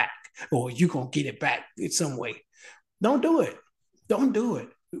blessing back or you're going to get it back in some way. Don't do it. Don't do it.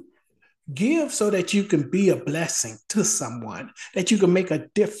 Give so that you can be a blessing to someone, that you can make a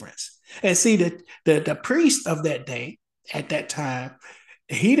difference. And see, the priest of that day, at that time,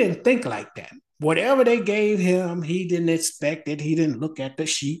 he didn't think like that. Whatever they gave him, he didn't expect it. He didn't look at the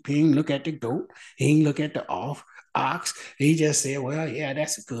sheep. He didn't look at the goat. He didn't look at the ox. He just said, well, yeah,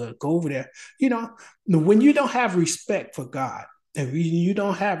 that's good. Go over there. You know, when you don't have respect for God, and you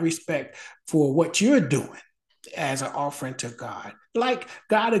don't have respect for what you're doing as an offering to God, like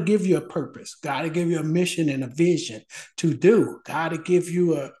God will give you a purpose. God will give you a mission and a vision to do. God will give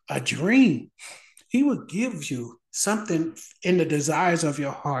you a dream. He will give you something in the desires of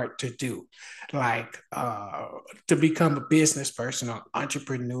your heart to do, like to become a business person or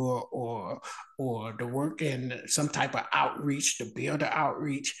entrepreneur, or to work in some type of outreach, to build an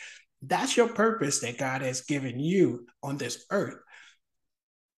outreach. That's your purpose that God has given you on this earth.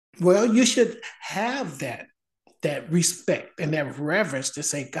 Well, you should have that respect and that reverence to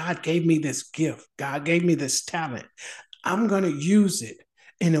say, God gave me this gift. God gave me this talent. I'm going to use it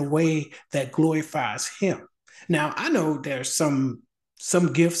in a way that glorifies him. Now, I know there's some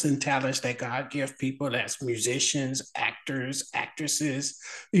some gifts and talents that God gives people, that's musicians, actors, actresses,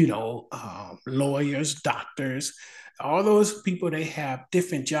 lawyers, doctors, all those people, they have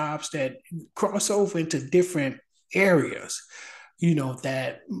different jobs that cross over into different areas,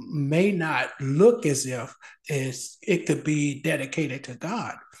 that may not look as if it could be dedicated to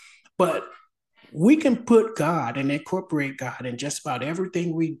God. But we can put God and incorporate God in just about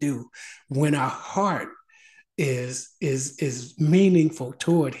everything we do when our heart is meaningful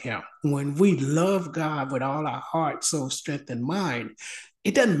toward him. When we love God with all our heart, soul, strength, and mind,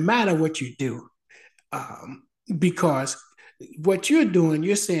 it doesn't matter what you do, because what you're doing,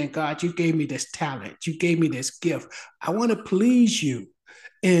 you're saying, God, you gave me this talent, you gave me this gift. I want to please you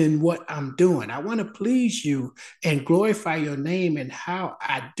in what I'm doing. I want to please you and glorify your name in how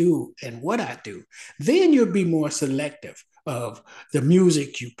I do and what I do. Then you'll be more selective of the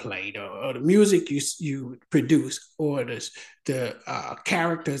music you played, or the music you produce, or the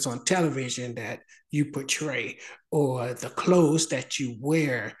characters on television that you portray, or the clothes that you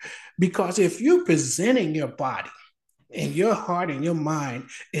wear. Because if you're presenting your body and your heart and your mind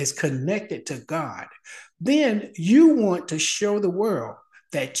is connected to God, then you want to show the world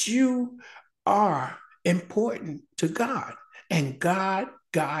that you are important to God, and God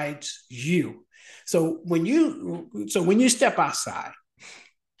guides you. So when you step outside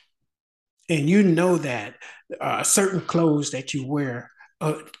and you know that certain clothes that you wear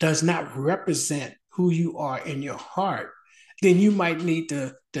does not represent who you are in your heart, then you might need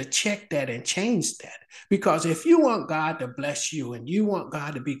to check that and change that. Because if you want God to bless you and you want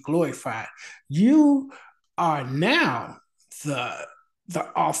God to be glorified, you are now the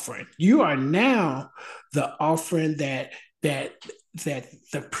offering. You are now the offering that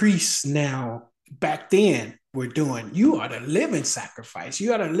the priests now back then were doing. You are the living sacrifice.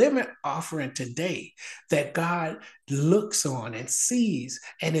 You are the living offering today that God looks on and sees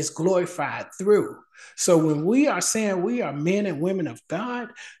and is glorified through. So when we are saying we are men and women of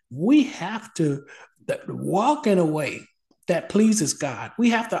God, we have to walk in a way that pleases God. We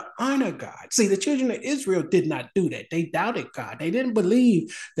have to honor God. See, the children of Israel did not do that. They doubted God. They didn't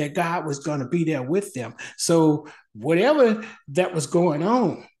believe that God was going to be there with them. So whatever that was going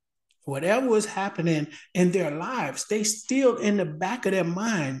on, whatever was happening in their lives, they still in the back of their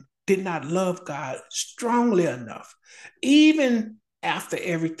mind did not love God strongly enough. Even after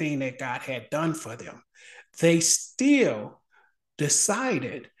everything that God had done for them, they still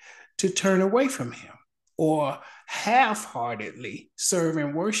decided to turn away from him, or half-heartedly serve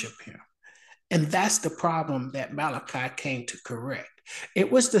and worship him. And that's the problem that Malachi came to correct.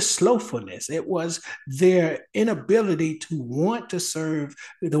 It was the slothfulness. It was their inability to want to serve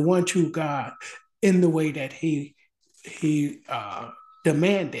the one true God in the way that he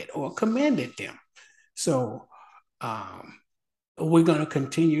demanded or commanded them. So we're going to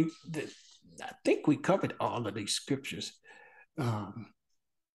continue. I think we covered all of these scriptures.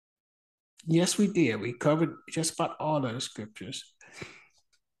 Yes, we did. We covered just about all of the scriptures.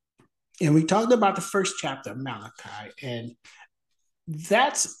 And we talked about the first chapter of Malachi, and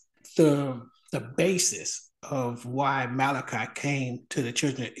that's the basis of why Malachi came to the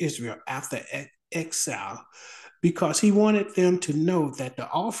children of Israel after exile, because he wanted them to know that the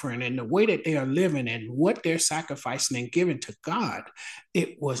offering and the way that they are living and what they're sacrificing and giving to God,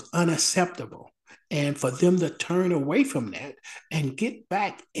 it was unacceptable. And for them to turn away from that and get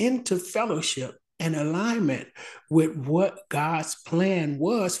back into fellowship and alignment with what God's plan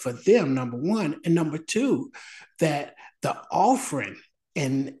was for them, number one. And number two, that the offering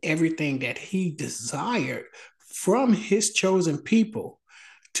and everything that he desired from his chosen people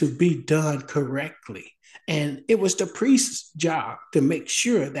to be done correctly. And it was the priest's job to make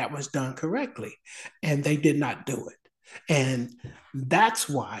sure that was done correctly. And they did not do it. And that's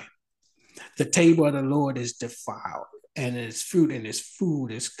why the table of the Lord is defiled, and its fruit and its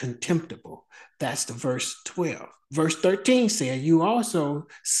food is contemptible. That's the verse 12. Verse 13 says, you also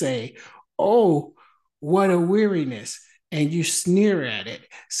say, oh, what a weariness, and you sneer at it,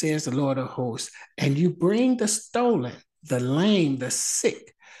 says the Lord of hosts, and you bring the stolen, the lame, the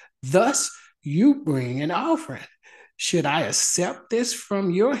sick. Thus you bring an offering. Should I accept this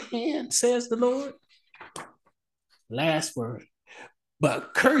from your hand, says the Lord? Last word.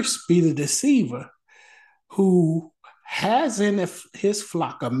 But cursed be the deceiver who has in his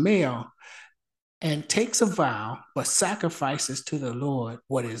flock a male and takes a vow, but sacrifices to the Lord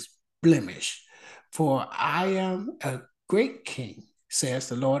what is blemished. For I am a great king, says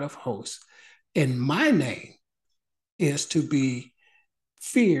the Lord of hosts, and my name is to be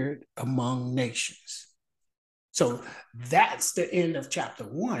feared among nations. So that's the end of chapter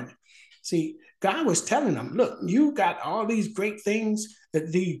 1. See, God was telling them, look, you got all these great things,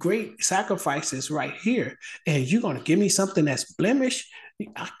 the great sacrifices right here, and you're going to give me something that's blemished?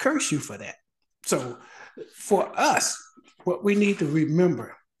 I curse you for that. So for us, what we need to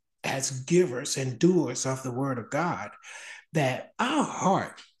remember as givers and doers of the word of God, that our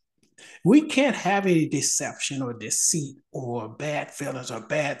heart, we can't have any deception or deceit or bad feelings or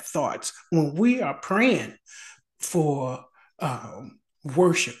bad thoughts when we are praying for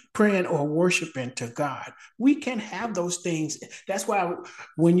worship, praying or worshiping to God. We can have those things. That's why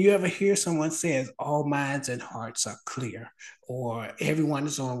when you ever hear someone says all minds and hearts are clear, or everyone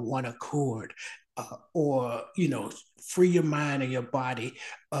is on one accord, or free your mind and your body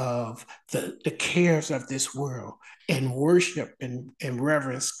of the cares of this world, and worship and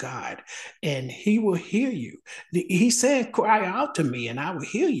reverence God, and he will hear you. He said, cry out to me and I will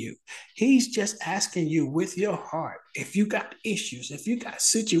hear you. He's just asking you with your heart, if you got issues, if you got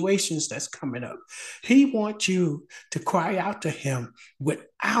situations that's coming up, he wants you to cry out to him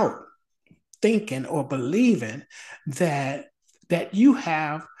without thinking or believing that you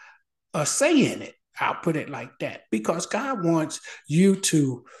have a say in it. I'll put it like that, because God wants you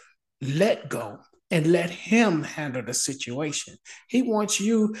to let go and let him handle the situation. He wants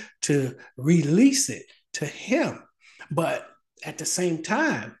you to release it to him. But at the same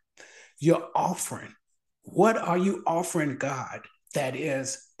time, you're offering. What are you offering God that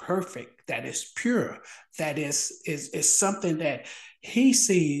is perfect, that is pure, that is something that he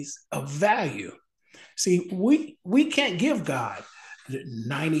sees of value? See, we can't give God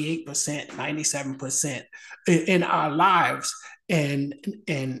 98%, 97% in our lives and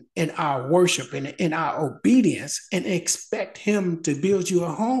in our worship and in our obedience, and expect him to build you a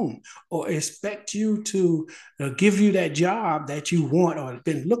home, or expect you to give you that job that you want or have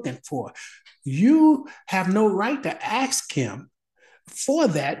been looking for. You have no right to ask him for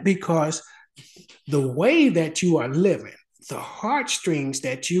that, because the way that you are living, the heartstrings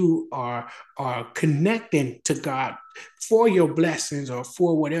that you are connecting to God for your blessings or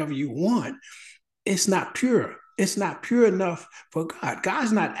for whatever you want, it's not pure. It's not pure enough for God.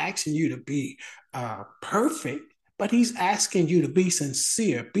 God's not asking you to be perfect, but he's asking you to be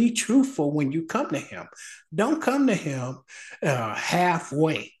sincere, be truthful when you come to him. Don't come to him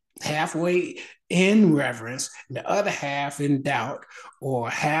halfway in reverence, and the other half in doubt, or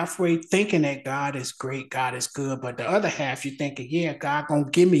halfway thinking that God is great, God is good, but the other half you're thinking, yeah, God gonna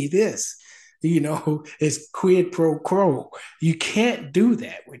give me this. It's quid pro quo. You can't do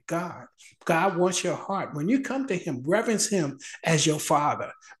that with God. God wants your heart. When you come to him, reverence him as your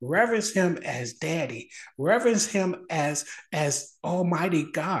father, reverence him as daddy, reverence him as Almighty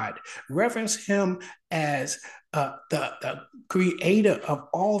God, reverence him as the creator of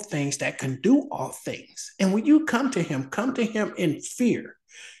all things, that can do all things. And when you come to him in fear,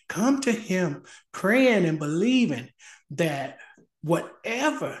 come to him praying and believing that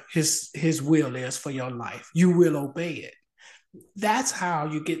whatever his will is for your life, you will obey it. That's how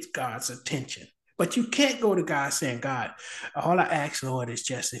you get God's attention. But you can't go to God saying, God, all I ask, Lord, is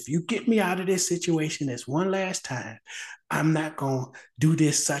just if you get me out of this situation this one last time, I'm not going to do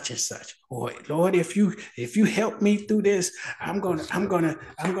this such and such. Or Lord, if you help me through this, I'm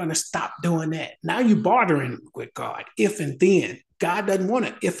gonna stop doing that. Now you're bartering with God, if and then. God doesn't want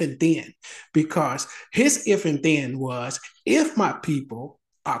an if and then, because his if and then was, if my people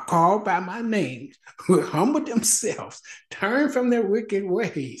are called by my name, will humble themselves, turn from their wicked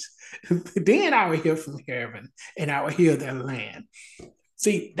ways, then I will hear from heaven and I will heal their land.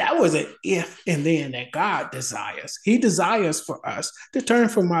 See, that was an if and then that God desires. He desires for us to turn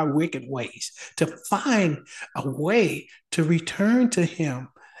from our wicked ways, to find a way to return to him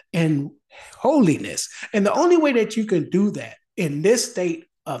in holiness. And the only way that you can do that in this state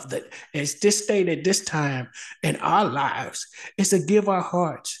this state at this time in our lives, is to give our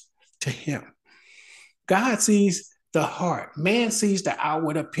hearts to him. God sees the heart. Man sees the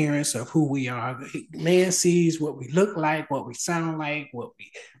outward appearance of who we are. Man sees what we look like, what we sound like, what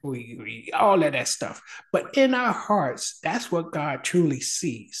we all of that stuff. But in our hearts, that's what God truly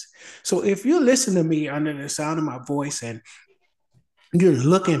sees. So if you listen to me under the sound of my voice, and you're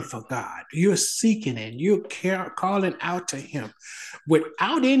looking for God, you're seeking and you're calling out to him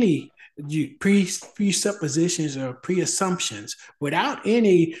without any presuppositions or pre-assumptions, without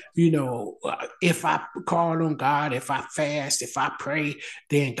any, if I call on God, if I fast, if I pray,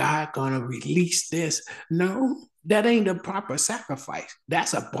 then God gonna release this. No, that ain't the proper sacrifice.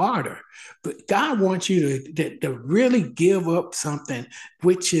 That's a barter. But God wants you to really give up something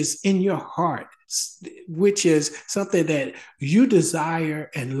which is in your heart, which is something that you desire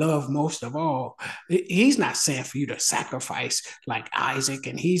and love most of all. He's not saying for you to sacrifice like Isaac,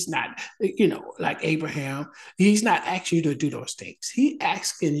 and he's not, like Abraham. He's not asking you to do those things. He's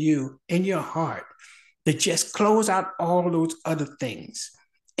asking you in your heart to just close out all those other things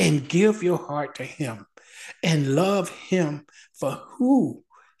and give your heart to him and love him for who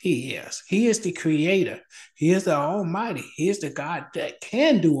he is. He is the creator. He is the almighty. He is the God that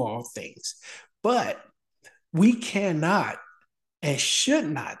can do all things. But we cannot and should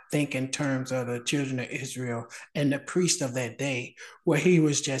not think in terms of the children of Israel and the priest of that day, where he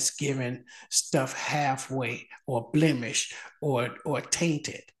was just giving stuff halfway or blemished or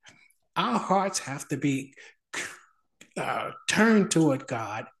tainted. Our hearts have to be turned toward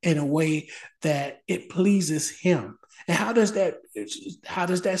God in a way that it pleases him. And how does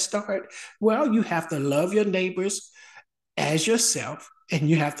that start? Well, you have to love your neighbors as yourself, and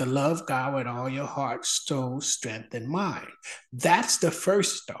you have to love God with all your heart, soul, strength, and mind. That's the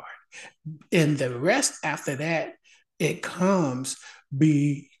first start. And the rest after that, it comes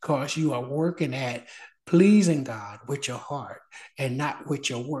because you are working at pleasing God with your heart and not with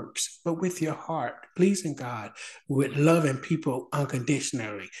your works, but with your heart, pleasing God with loving people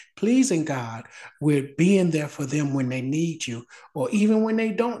unconditionally, pleasing God with being there for them when they need you, or even when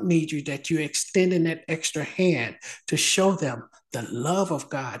they don't need you, that you're extending that extra hand to show them the love of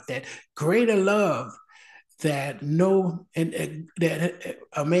God, that greater love that no and that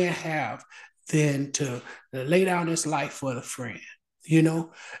a man have than to lay down his life for the friend, you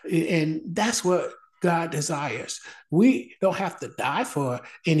know, and that's what God desires. We don't have to die for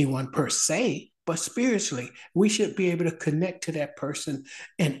anyone per se, but spiritually, we should be able to connect to that person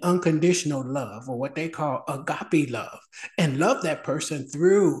in unconditional love, or what they call agape love, and love that person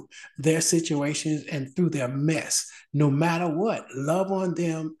through their situations and through their mess, no matter what. Love on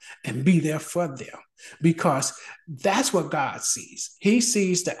them and be there for them, because that's what God sees. He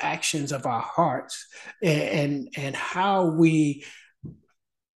sees the actions of our hearts, and how we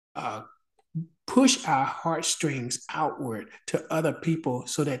uh, push our heartstrings outward to other people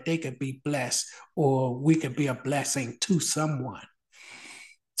so that they could be blessed, or we could be a blessing to someone.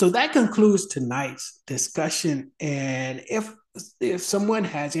 So that concludes tonight's discussion. And if someone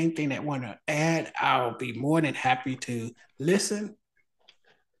has anything that want to add, I'll be more than happy to listen.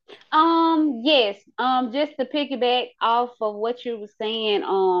 Yes. Just to piggyback off of what you were saying,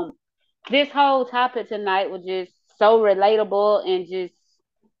 this whole topic tonight was just so relatable, and just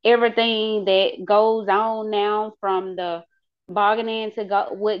everything that goes on now, from the bargaining to go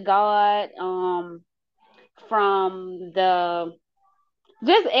with God, from the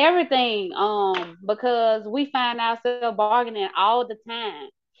just everything, because we find ourselves bargaining all the time,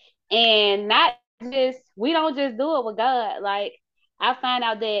 and not just, we don't just do it with God. Like, I find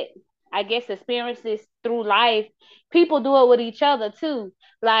out that, I guess, experiences through life, people do it with each other too,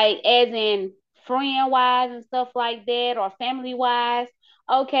 like as in friend wise and stuff like that, or family wise.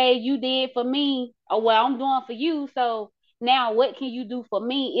 Okay, you did for me, or well, I'm doing for you, so now what can you do for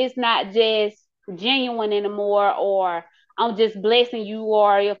me? It's not just genuine anymore, or I'm just blessing you,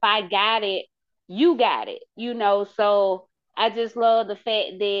 or if I got it, you got it, so I just love the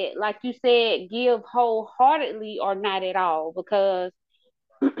fact that, like you said, give wholeheartedly or not at all. Because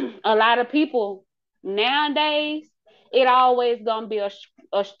a lot of people nowadays, it always gonna be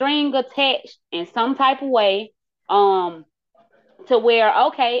a string attached in some type of way, um, to where,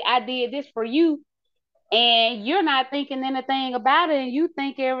 okay, I did this for you, and you're not thinking anything about it, and you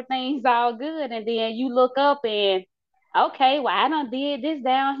think everything's all good, and then you look up and, okay, well, I done did this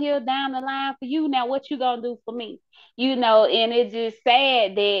down here down the line for you, now what you gonna do for me? And it's just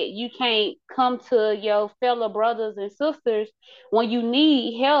sad that you can't come to your fellow brothers and sisters when you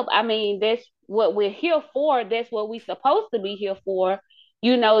need help. I mean, that's what we're here for, that's what we supposed to be here for,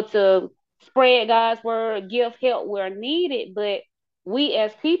 to spread God's word, give help where needed. But we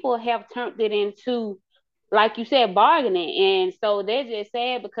as people have turned it into, like you said, bargaining. And so that's just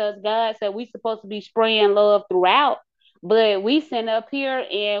sad, because God said we supposed to be spraying love throughout. But we sitting up here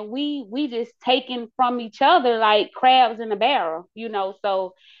and we just taking from each other like crabs in a barrel,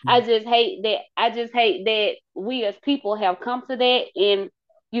 So I just hate that we as people have come to that, and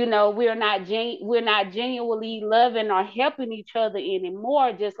we're not genuinely loving or helping each other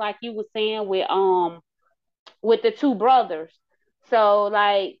anymore. Just like you were saying with the two brothers. So,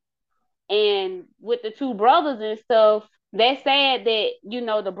 like, and with the two brothers and stuff, that's sad that,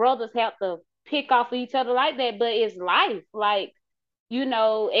 the brothers have to pick off each other like that, but it's life. Like,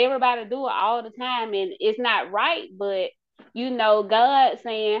 everybody do it all the time, and it's not right. But, God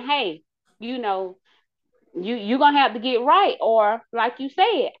saying, hey, you know, you're gonna have to get right, or like you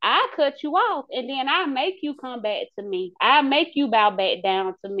said, I cut you off and then I make you come back to me, I make you bow back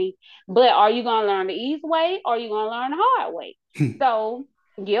down to me. But are you gonna learn the easy way, or are you gonna learn the hard way? So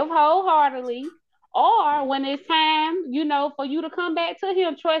give wholeheartedly, or when it's time, for you to come back to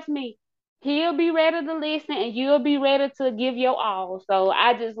him, trust me, he'll be ready to listen and you'll be ready to give your all. So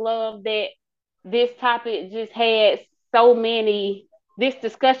I just love that this topic just had so many this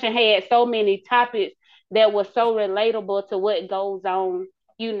discussion had so many topics that was so relatable to what goes on,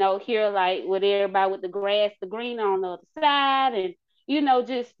 here, like with everybody with the grass, the green on the other side, and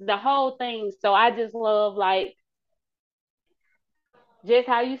just the whole thing. So I just love, like, just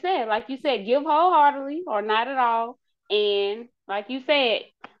how you said, like you said, give wholeheartedly or not at all. And like you said,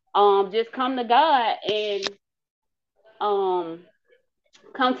 just um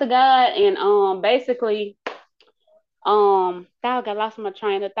come to God and basically dog, I lost my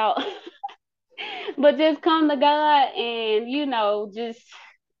train of thought. But just come to God and just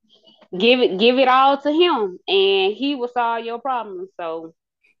give it all to him and he will solve your problems. So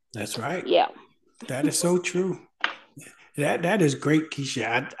That's right. yeah. That is so true. That is great,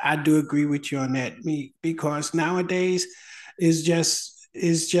 Keisha. I do agree with you on that. Because nowadays is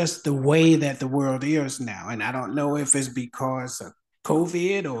just the way that the world is now. And I don't know if it's because of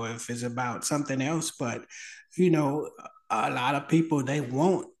COVID or if it's about something else, but you know, a lot of people, they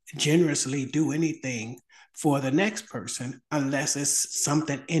won't generously do anything for the next person unless it's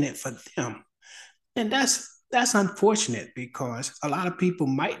something in it for them. And that's unfortunate because a lot of people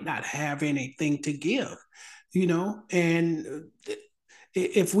might not have anything to give, and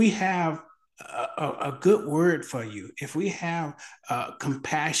if we have a good word for you, if we have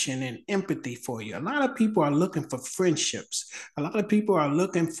compassion and empathy for you, a lot of people are looking for friendships. A lot of people are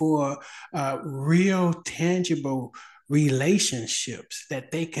looking for real, tangible relationships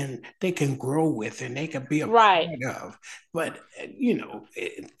that they can grow with and they can be a Right. part of. But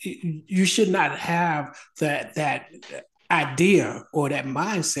you should not have that idea or that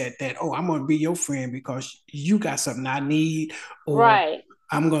mindset that, oh, I'm going to be your friend because you got something I need, or Right.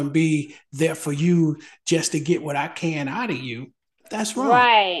 I'm going to be there for you just to get what I can out of you. That's wrong.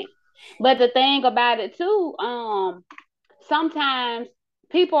 Right. But the thing about it too, sometimes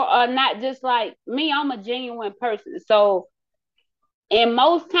people are not just like me. I'm a genuine person. So, and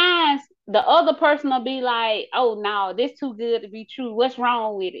most times the other person will be like, "Oh no, this too good to be true. What's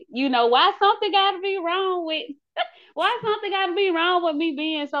wrong with it? Why something got to be wrong with? Why something got to be wrong with me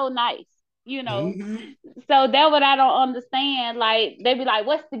being so nice? You know." Mm-hmm. So that's what I don't understand. Like they be like,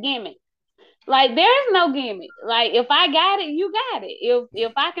 "What's the gimmick?" Like there's no gimmick. Like if I got it, you got it.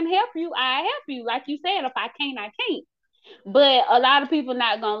 If I can help you, I help you. Like you said, if I can't, I can't. But a lot of people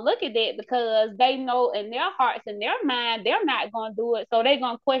not gonna look at that because they know in their hearts and their mind they're not gonna do it. So they're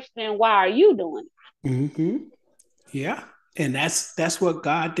gonna question, why are you doing it? Mm-hmm. Yeah. And that's what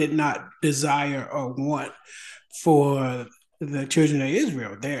God did not desire or want for the children of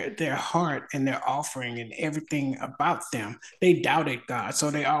Israel. Their heart and their offering and everything about them, they doubted God.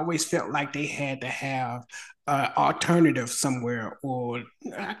 So they always felt like they had to have alternative somewhere, or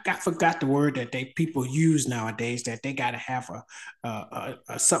forgot the word that they people use nowadays, that they got to have a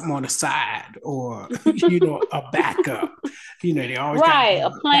something on the side, or a backup. They always got to Right. have A a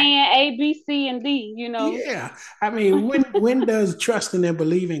back. plan A, B, C, and D. Yeah, I mean, when does trusting and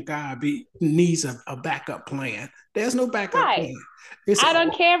believing God needs a backup plan? There's no backup Right. plan. It's I done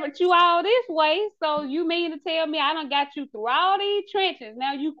all. carried you all this way, so you mean to tell me I done got you through all these trenches?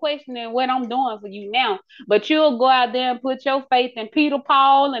 Now you questioning what I'm doing for you now, but you'll go out there and put your faith in Peter,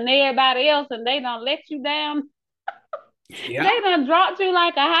 Paul, and everybody else, and they done let you down. Yeah. They done dropped you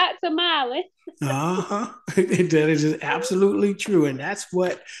like a hot tamale. Uh-huh. That is absolutely true. And that's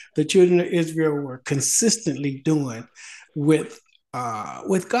what the children of Israel were consistently doing with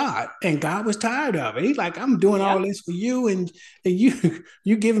God. And God was tired of it. He's like, I'm doing Yeah. all this for you, and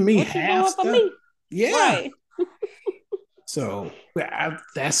you giving me What you half doing for stuff. me? Yeah. Right. So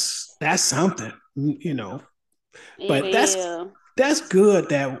that's something, It but that's is. that's good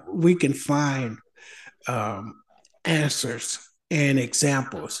that we can find um, answers and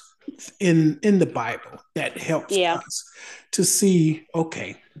examples in the Bible that helps Yeah. us to see,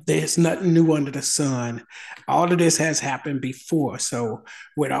 okay, there's nothing new under the sun. All of this has happened before. So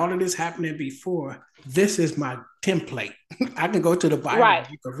with all of this happening before, this is my template. I can go to the Bible Right.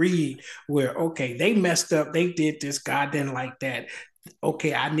 and you can read where, okay, they messed up, they did this, God didn't like that.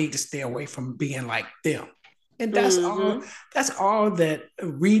 Okay, I need to stay away from being like them. And that's all. Mm-hmm. That's all that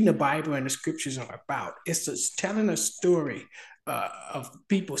reading the Bible and the scriptures are about. It's just telling a story of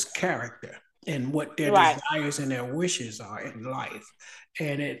people's character. and what their Right. desires and their wishes are in life.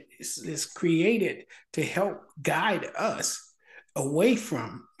 And it's created to help guide us away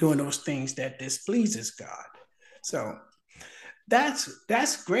from doing those things that displeases God. So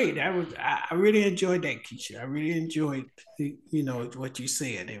that's great. I really enjoyed that, Keisha. I really enjoyed what you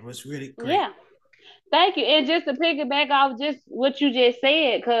said. It was really great. Yeah. Thank you. And just to piggyback off just what you just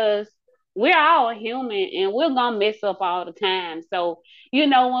said, because we're all human and we're gonna mess up all the time. So,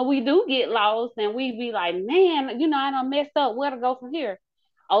 when we do get lost and we be like, man, I done messed up, where to go from here?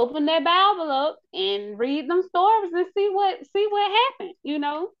 Open that Bible up and read them stories and see what happened.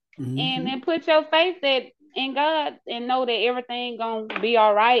 Mm-hmm. And put your faith that in God and know that everything gonna be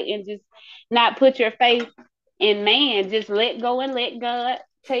all right, and just not put your faith in man. Just let go and let God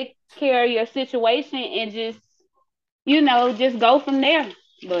take care of your situation, and just go from there.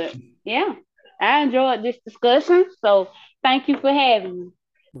 But yeah, I enjoyed this discussion. So thank you for having me.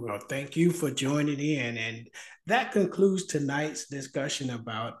 Well, thank you for joining in. And that concludes tonight's discussion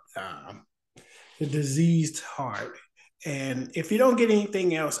about the diseased heart. And if you don't get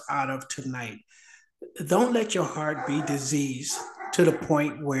anything else out of tonight, don't let your heart be diseased to the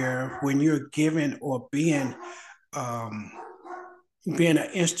point where when you're giving or um, being an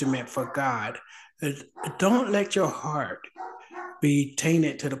instrument for God, uh, don't let your heart be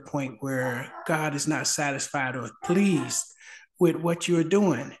tainted to the point where God is not satisfied or pleased with what you're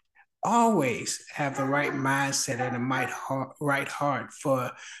doing. Always have the right mindset and the right heart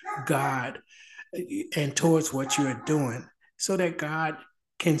for God and towards what you're doing so that God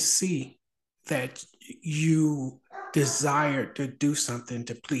can see that you desire to do something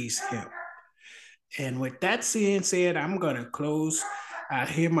to please Him. And with that being said, I'm going to close. I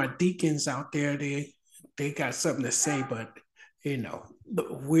hear my deacons out there. They got something to say, but you know,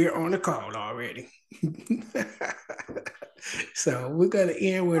 we're on the call already. So we're going to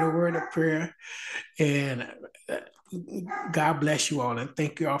end with a word of prayer. And God bless you all. And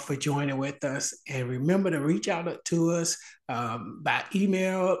thank you all for joining with us. And remember to reach out to us by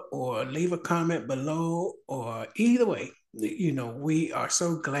email or leave a comment below, or either way. We are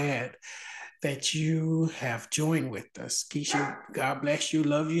so glad that you have joined with us. Keisha, God bless you.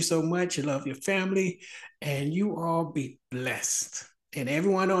 Love you so much. You love your family. And you all be blessed. And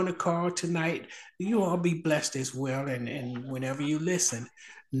everyone on the call tonight, you all be blessed as well. And whenever you listen,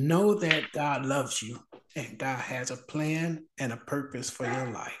 know that God loves you and God has a plan and a purpose for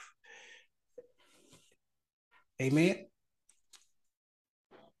your life. Amen.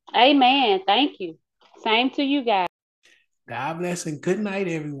 Amen. Thank you. Same to you guys. God bless and good night,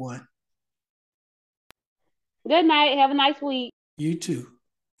 everyone. Good night. Have a nice week. You too.